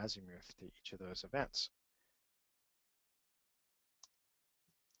length and azimuth to each of those events.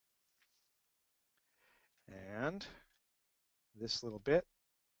 And this little bit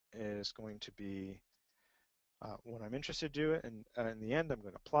is going to be what I'm interested to do. And in the end, I'm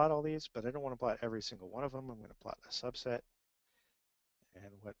going to plot all these, but I don't want to plot every single one of them. I'm going to plot a subset.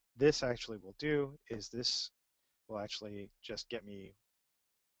 And what this actually will do is this will actually just get me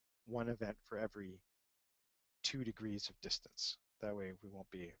one event for every 2 degrees of distance. That way we won't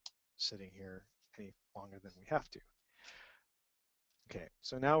be sitting here any longer than we have to. Okay,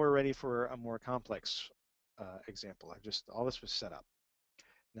 so now we're ready for a more complex example. All this was set up.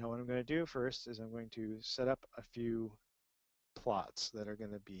 Now what I'm going to do first is I'm going to set up a few plots that are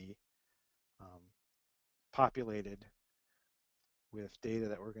going to be populated with data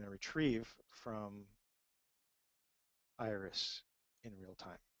that we're going to retrieve from Iris in real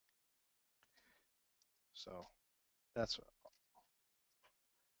time. So that's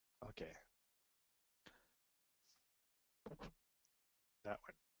okay. That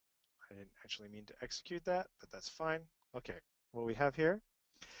one. I didn't actually mean to execute that, but that's fine. Okay, what we have here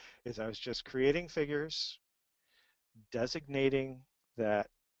is I was just creating figures, designating that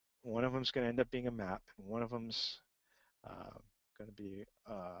one of them is going to end up being a map, and one of them's going to be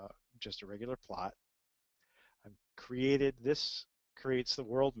just a regular plot. I'm this creates the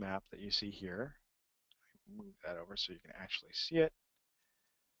world map that you see here. Move that over so you can actually see it.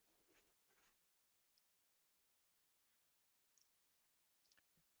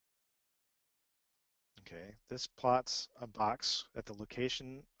 Okay, this plots a box at the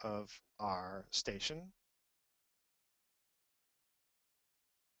location of our station.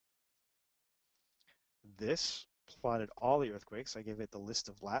 This plotted all the earthquakes. I gave it the list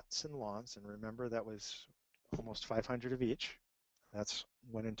of lats and lawns, and remember that was almost 500 of each. That's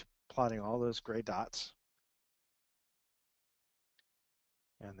went into plotting all those gray dots.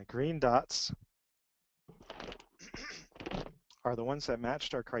 And the green dots are the ones that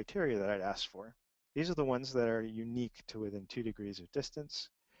matched our criteria that I'd asked for. These are the ones that are unique to within 2 degrees of distance,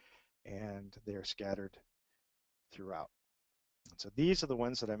 and they're scattered throughout. And so these are the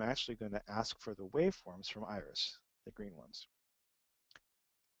ones that I'm actually going to ask for the waveforms from Iris, the green ones.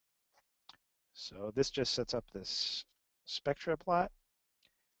 So this just sets up this spectra plot,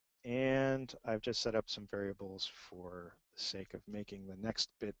 and I've just set up some variables for the sake of making the next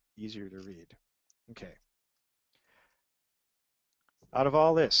bit easier to read. Okay. Out of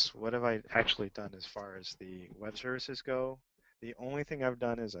all this, what have I actually done as far as the web services go? The only thing I've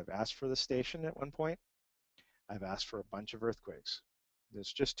done is I've asked for the station at one point. I've asked for a bunch of earthquakes.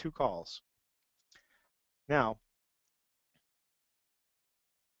 There's just 2 calls. Now,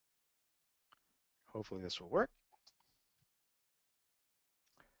 hopefully this will work.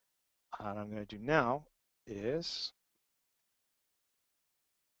 What I'm going to do now is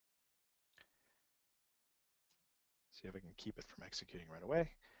see if I can keep it from executing right away.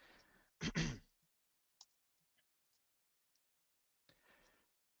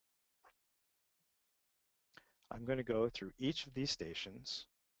 I'm going to go through each of these stations,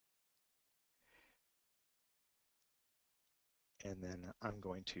 and then I'm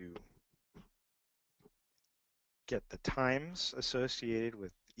going to get the times associated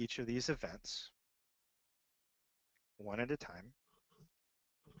with each of these events, one at a time.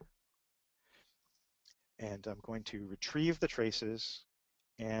 And I'm going to retrieve the traces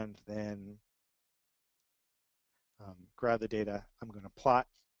and then grab the data. I'm going to plot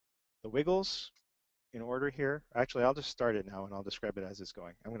the wiggles in order here. Actually, I'll just start it now and I'll describe it as it's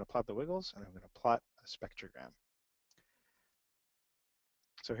going. I'm going to plot the wiggles and I'm going to plot a spectrogram.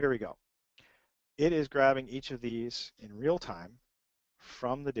 So here we go. It is grabbing each of these in real time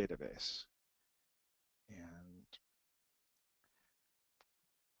from the database. And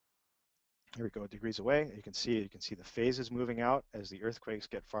here we go, degrees away. You can see the phases moving out as the earthquakes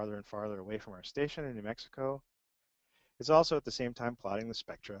get farther and farther away from our station in New Mexico. It's also at the same time plotting the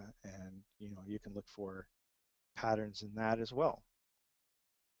spectra, and you can look for patterns in that as well.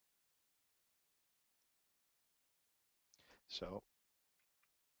 So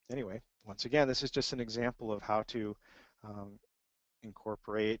anyway, once again, this is just an example of how to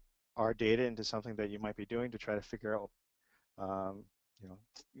incorporate our data into something that you might be doing to try to figure out, you know,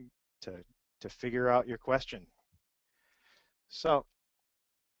 to figure out your question. So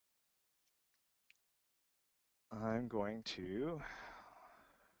I'm going to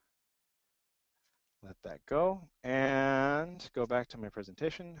let that go and go back to my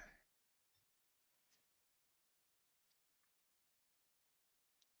presentation.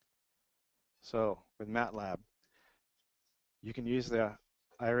 So with MATLAB, you can use the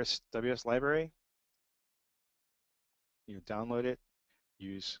Iris WS library. You download it,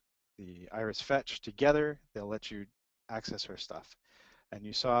 use the Iris fetch together. They'll let you access her stuff. And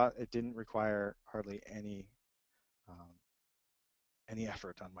you saw it didn't require hardly any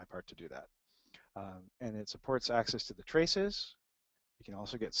effort on my part to do that. And it supports access to the traces. You can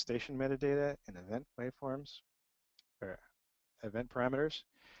also get station metadata and event waveforms, or event parameters.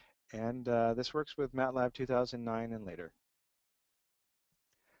 And this works with MATLAB 2009 and later.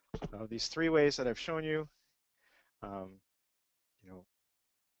 These 3 ways that I've shown you,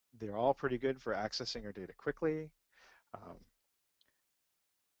 they're all pretty good for accessing our data quickly.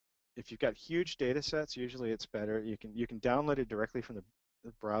 If you've got huge data sets, usually it's better. You can download it directly from the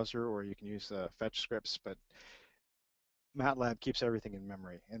browser, or you can use the fetch scripts, but MATLAB keeps everything in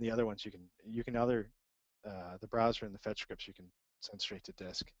memory. And the other ones you can other the browser and the fetch scripts you can send straight to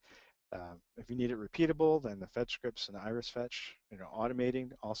disk. If you need it repeatable, then the fetch scripts and Iris fetch,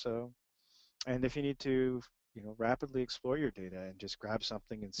 automating also. And if you need to, rapidly explore your data and just grab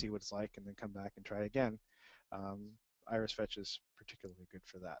something and see what it's like and then come back and try again, Iris fetch is particularly good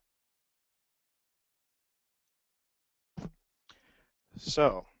for that.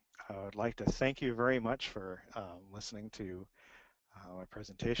 So I would like to thank you very much for listening to my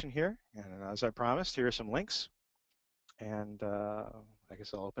presentation here. And as I promised, here are some links. And I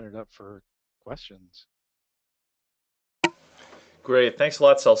guess I'll open it up for questions. Great. Thanks a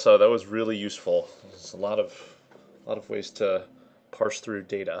lot, Celso. That was really useful. There's a lot of ways to parse through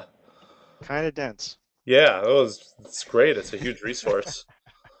data. Kind of dense. Yeah, it's great. It's a huge resource.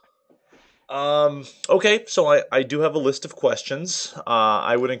 Okay, so I do have a list of questions.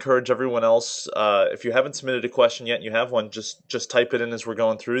 I would encourage everyone else, if you haven't submitted a question yet and you have one, just type it in as we're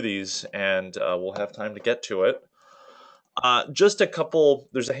going through these, and we'll have time to get to it. Just a couple.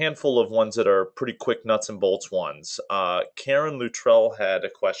 There's a handful of ones that are pretty quick nuts and bolts ones. Karen Luttrell had a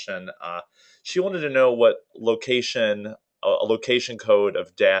question. She wanted to know what a location code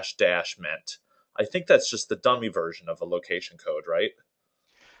of dash dash meant. I think that's just the dummy version of a location code, right?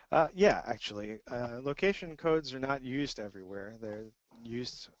 Yeah, actually, location codes are not used everywhere. They're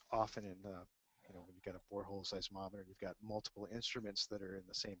used often in, when you've got a borehole seismometer, you've got multiple instruments that are in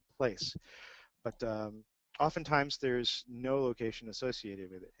the same place. But oftentimes there's no location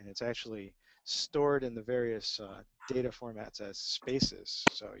associated with it, and it's actually stored in the various data formats as spaces.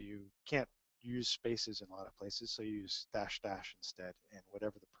 So you can't use spaces in a lot of places, so you use dash dash instead, and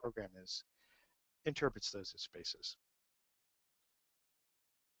whatever the program is interprets those as spaces.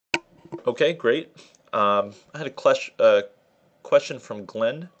 Okay, great. I had question from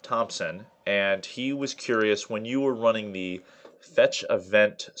Glenn Thompson, and he was curious when you were running the fetch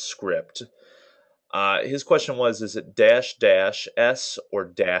event script. His question was, is it dash dash S or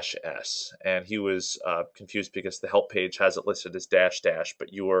dash S? And he was confused because the help page has it listed as dash dash,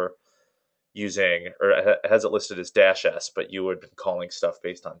 but you were using, or has it listed as dash S, but you had been calling stuff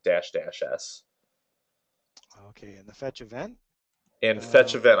based on dash dash S. Okay, and the fetch event, And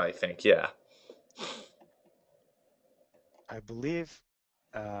fetch um, event, I think, yeah. I believe,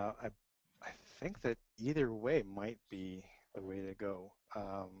 uh, I, I think that either way might be the way to go.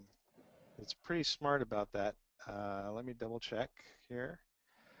 It's pretty smart about that. Let me double check here.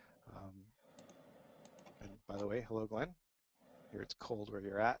 Um, and by the way, hello, Glenn. Here it's cold where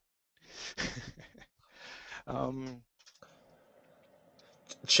you're at. um,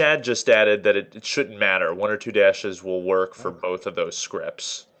 Chad just added that it shouldn't matter. One or two dashes will work for oh, both of those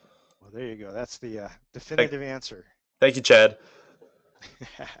scripts. well, there you go. That's the Thank, definitive answer. thank you, Chad.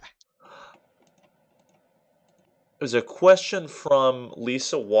 There's a question from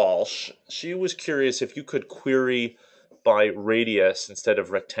Lisa Walsh. She was curious if you could query by radius instead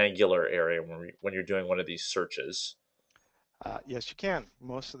of rectangular area when you're doing one of these searches. Yes, you can.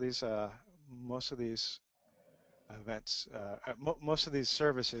 Most of these events, most of these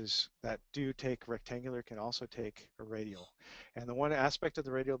services that do take rectangular can also take a radial. And the one aspect of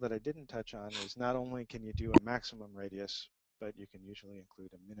the radial that I didn't touch on is not only can you do a maximum radius, but you can usually include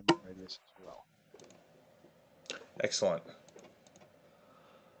a minimum radius as well. Excellent.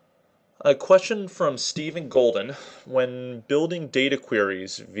 A question from Stephen Golden. When building data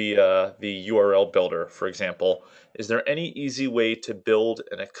queries via the URL builder, for example, is there any easy way to build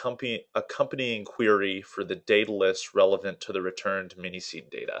an accompanying query for the data list relevant to the returned mini-seed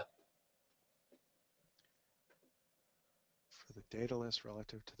data? For the data list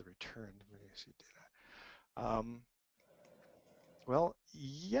relative to the returned mini-seed data. Well,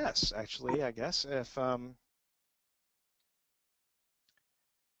 yes, actually, I guess if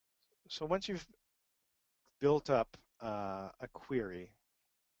so, once you've built up a query,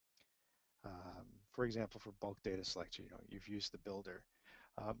 for example, for bulk data selection, you've used the builder.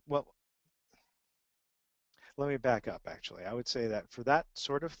 Well, let me back up. Actually, I would say that for that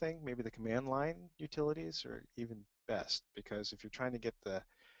sort of thing, maybe the command line utilities are even best because if you're trying to get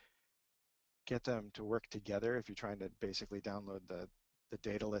them to work together, if you're trying to basically download the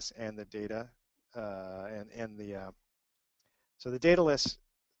data list and the data and the so the data list,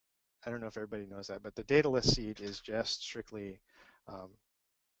 I don't know if everybody knows that, but the data list seed is just strictly um,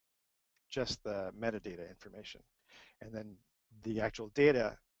 just the metadata information. And then the actual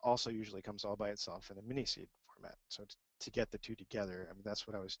data also usually comes all by itself in a mini seed format. So to get the two together, I mean, that's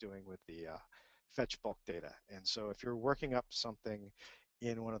what I was doing with the fetch bulk data. And so if you're working up something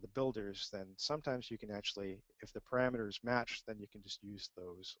in one of the builders, then sometimes you can actually, if the parameters match, then you can just use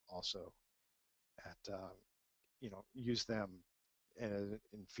those also at, use them and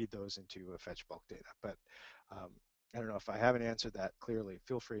feed those into a fetch bulk data. But um, I don't know if I haven't answered that clearly.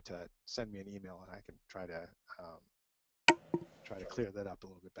 Feel free to send me an email and I can um, try to clear that up a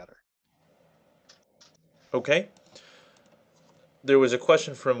little bit better. Okay. There was a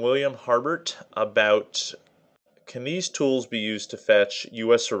question from William Harbert about, can these tools be used to fetch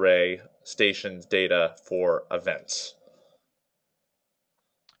US array stations data for events?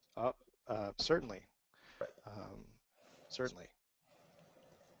 Uh, certainly, um, certainly.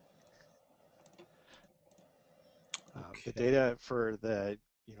 The Okay. data for the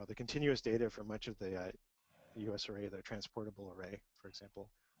continuous data for much of the US array, the transportable array, for example,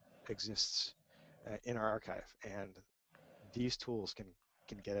 exists in our archive, and these tools can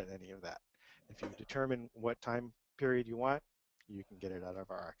get at any of that. If you determine what time period you want, you can get it out of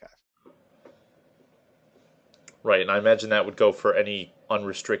our archive. Right, and I imagine that would go for any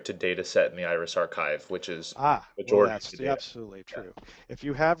unrestricted data set in the Iris archive, which is Ah, well, majority of that's the data. absolutely Yeah, true. If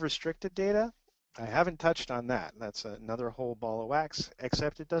you have restricted data, I haven't touched on that. That's another whole ball of wax,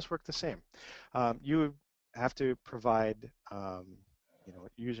 except it does work the same. You have to provide,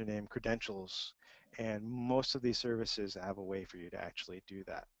 username credentials, and most of these services have a way for you to actually do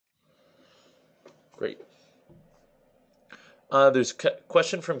that. great. There's a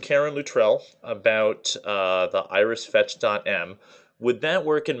question from Karen Luttrell about the Iris fetch.m. Would that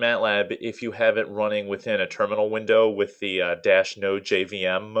work in MATLAB if you have it running within a terminal window with the dash node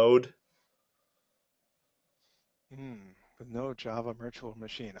JVM mode? With no Java virtual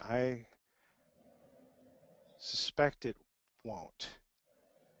machine, I suspect it won't.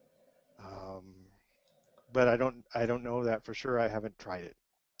 Um, but I don't know that for sure. I haven't tried it.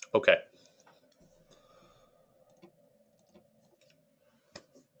 Okay.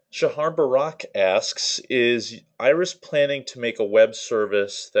 Shahar Barak asks, is Iris planning to make a web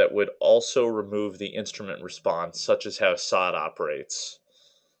service that would also remove the instrument response, such as how SOD operates?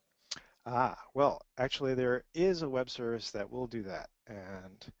 Well, actually, there is a web service that will do that.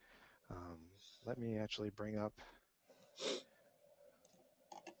 And um, let me actually bring up,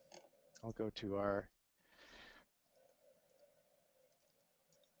 I'll go to our,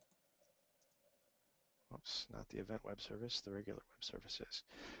 oops, not the event web service, the regular web services.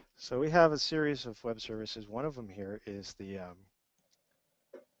 So we have a series of web services. One of them here is the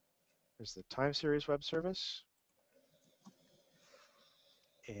time series web service.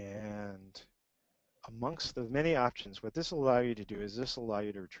 And amongst the many options, what this will allow you to do is this will allow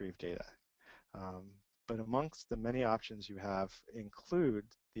you to retrieve data. Um, but amongst the many options you have include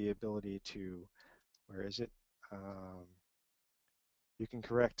the ability to, where is it? You can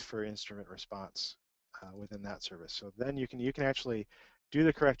correct for instrument response within that service. So then you can actually do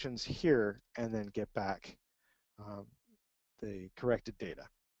the corrections here and then get back um, the corrected data.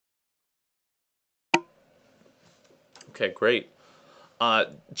 Okay, great. Uh,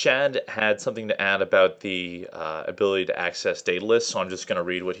 Chad had something to add about the ability to access data lists, so I'm just going to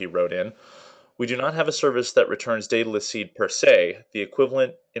read what he wrote in. We do not have a service that returns data list seed per se. The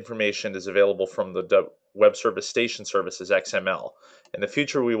equivalent information is available from the web service station service as XML. In the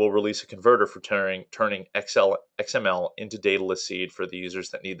future, we will release a converter for turning XML into data list seed for the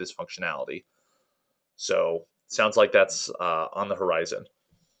users that need this functionality. So, sounds like that's on the horizon.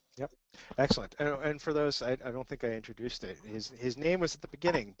 Yep, excellent. And for those, I don't think I introduced it. His name was at the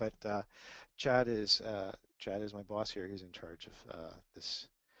beginning, but Chad is my boss here. He's in charge of this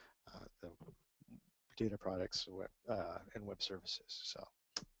the data products and web services. So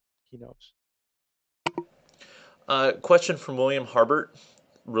he knows. Question from William Harbert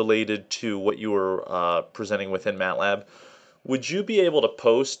related to what you were presenting within MATLAB. Would you be able to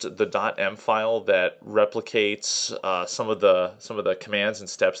post the .m file that replicates some of the commands and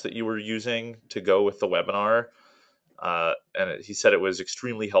steps that you were using to go with the webinar? And he said it was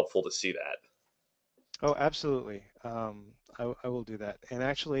extremely helpful to see that. Oh, absolutely. I will do that. And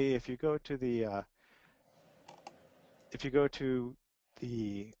actually, if you go to the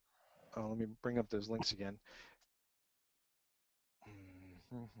let me bring up those links again.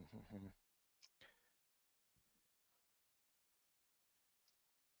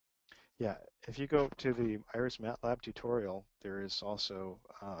 Yeah, if you go to the Iris MATLAB tutorial, there is also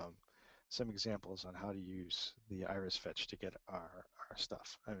some examples on how to use the Iris fetch to get our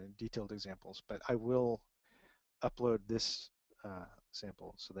stuff. I mean, detailed examples, but I will upload this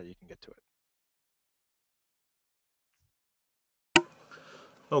sample so that you can get to it.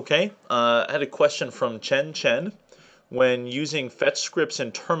 Okay, I had a question from Chen Chen. When using fetch scripts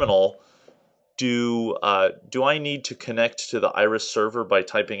in terminal, do I need to connect to the Iris server by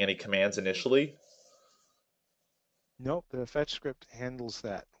typing any commands initially? Nope, the fetch script handles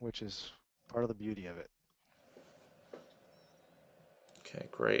that, which is part of the beauty of it. Okay,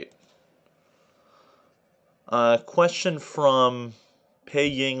 great. Question from Pei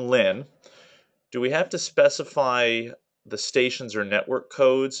Ying Lin. Do we have to specify the stations or network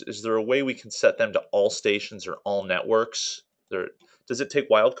codes? Is there a way we can set them to all stations or all networks? Does it take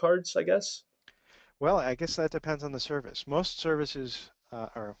wildcards, I guess? Well, I guess that depends on the service. Most services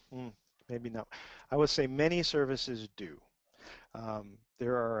maybe not. I would say many services do.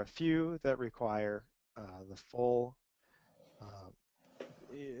 There are a few that require the full, uh,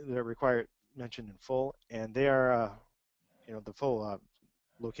 that require it mentioned in full, and they are, the full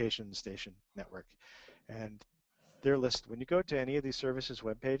location station network. And they're listed. When you go to any of these services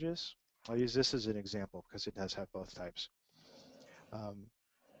web pages, I'll use this as an example because it does have both types. Um,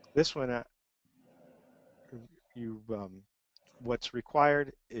 this one, you what's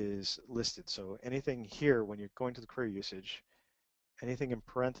required is listed. So anything here, when you're going to the query usage, anything in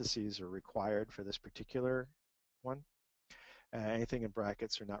parentheses are required for this particular one. Anything in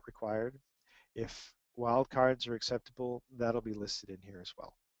brackets are not required. If wildcards are acceptable, that'll be listed in here as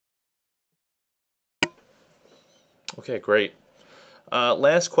well. Okay, great.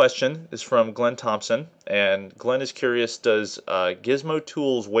 Last question is from Glenn Thompson, and Glenn is curious: does Gizmo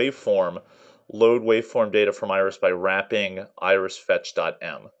Tools waveform load waveform data from Iris by wrapping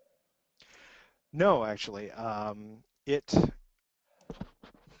irisfetch.m? No, actually,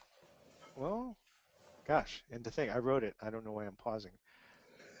 well, gosh, and to think, I wrote it. I don't know why I'm pausing.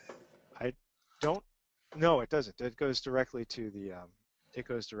 I don't, no, it doesn't. It goes directly to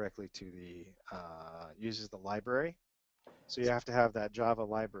uses the library. So you have to have that Java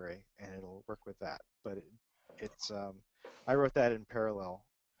library and it'll work with that. But I wrote that in parallel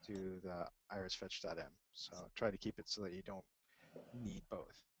to the irisfetch.m. So try to keep it so that you don't need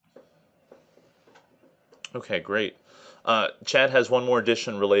both. Okay, great. Chad has one more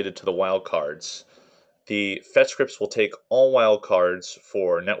addition related to the wildcards. The fetch scripts will take all wildcards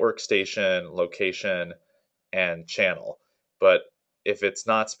for network station, location, and channel. But if it's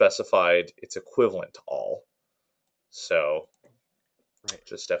not specified, it's equivalent to all. So Right.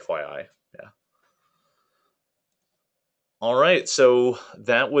 just FYI. Yeah. All right, so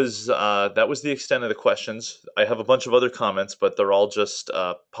that was the extent of the questions. I have a bunch of other comments, but they're all just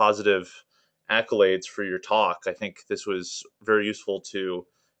positive accolades for your talk. I think this was very useful to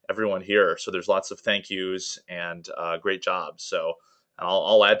everyone here. So there's lots of thank yous and great job. So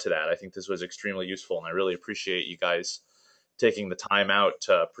I'll add to that. I think this was extremely useful, and I really appreciate you guys taking the time out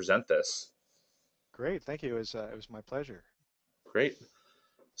to present this. Great. Thank you. It was my pleasure. Great.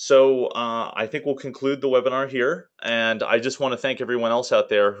 So I think we'll conclude the webinar here. And I just want to thank everyone else out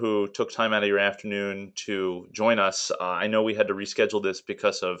there who took time out of your afternoon to join us. I know we had to reschedule this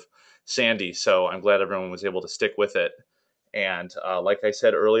because of Sandy, so I'm glad everyone was able to stick with it. And like I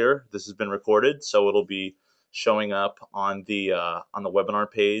said earlier, this has been recorded, so it'll be showing up on the webinar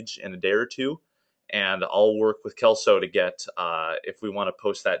page in a day or two. And I'll work with Kelso to get, if we want to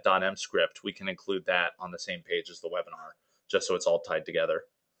post that .m script, we can include that on the same page as the webinar, just so it's all tied together.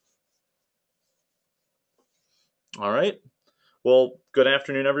 All right. Well, good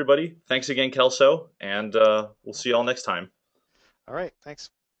afternoon, everybody. Thanks again, Kelso, and we'll see you all next time. All right.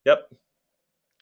 Thanks. Yep.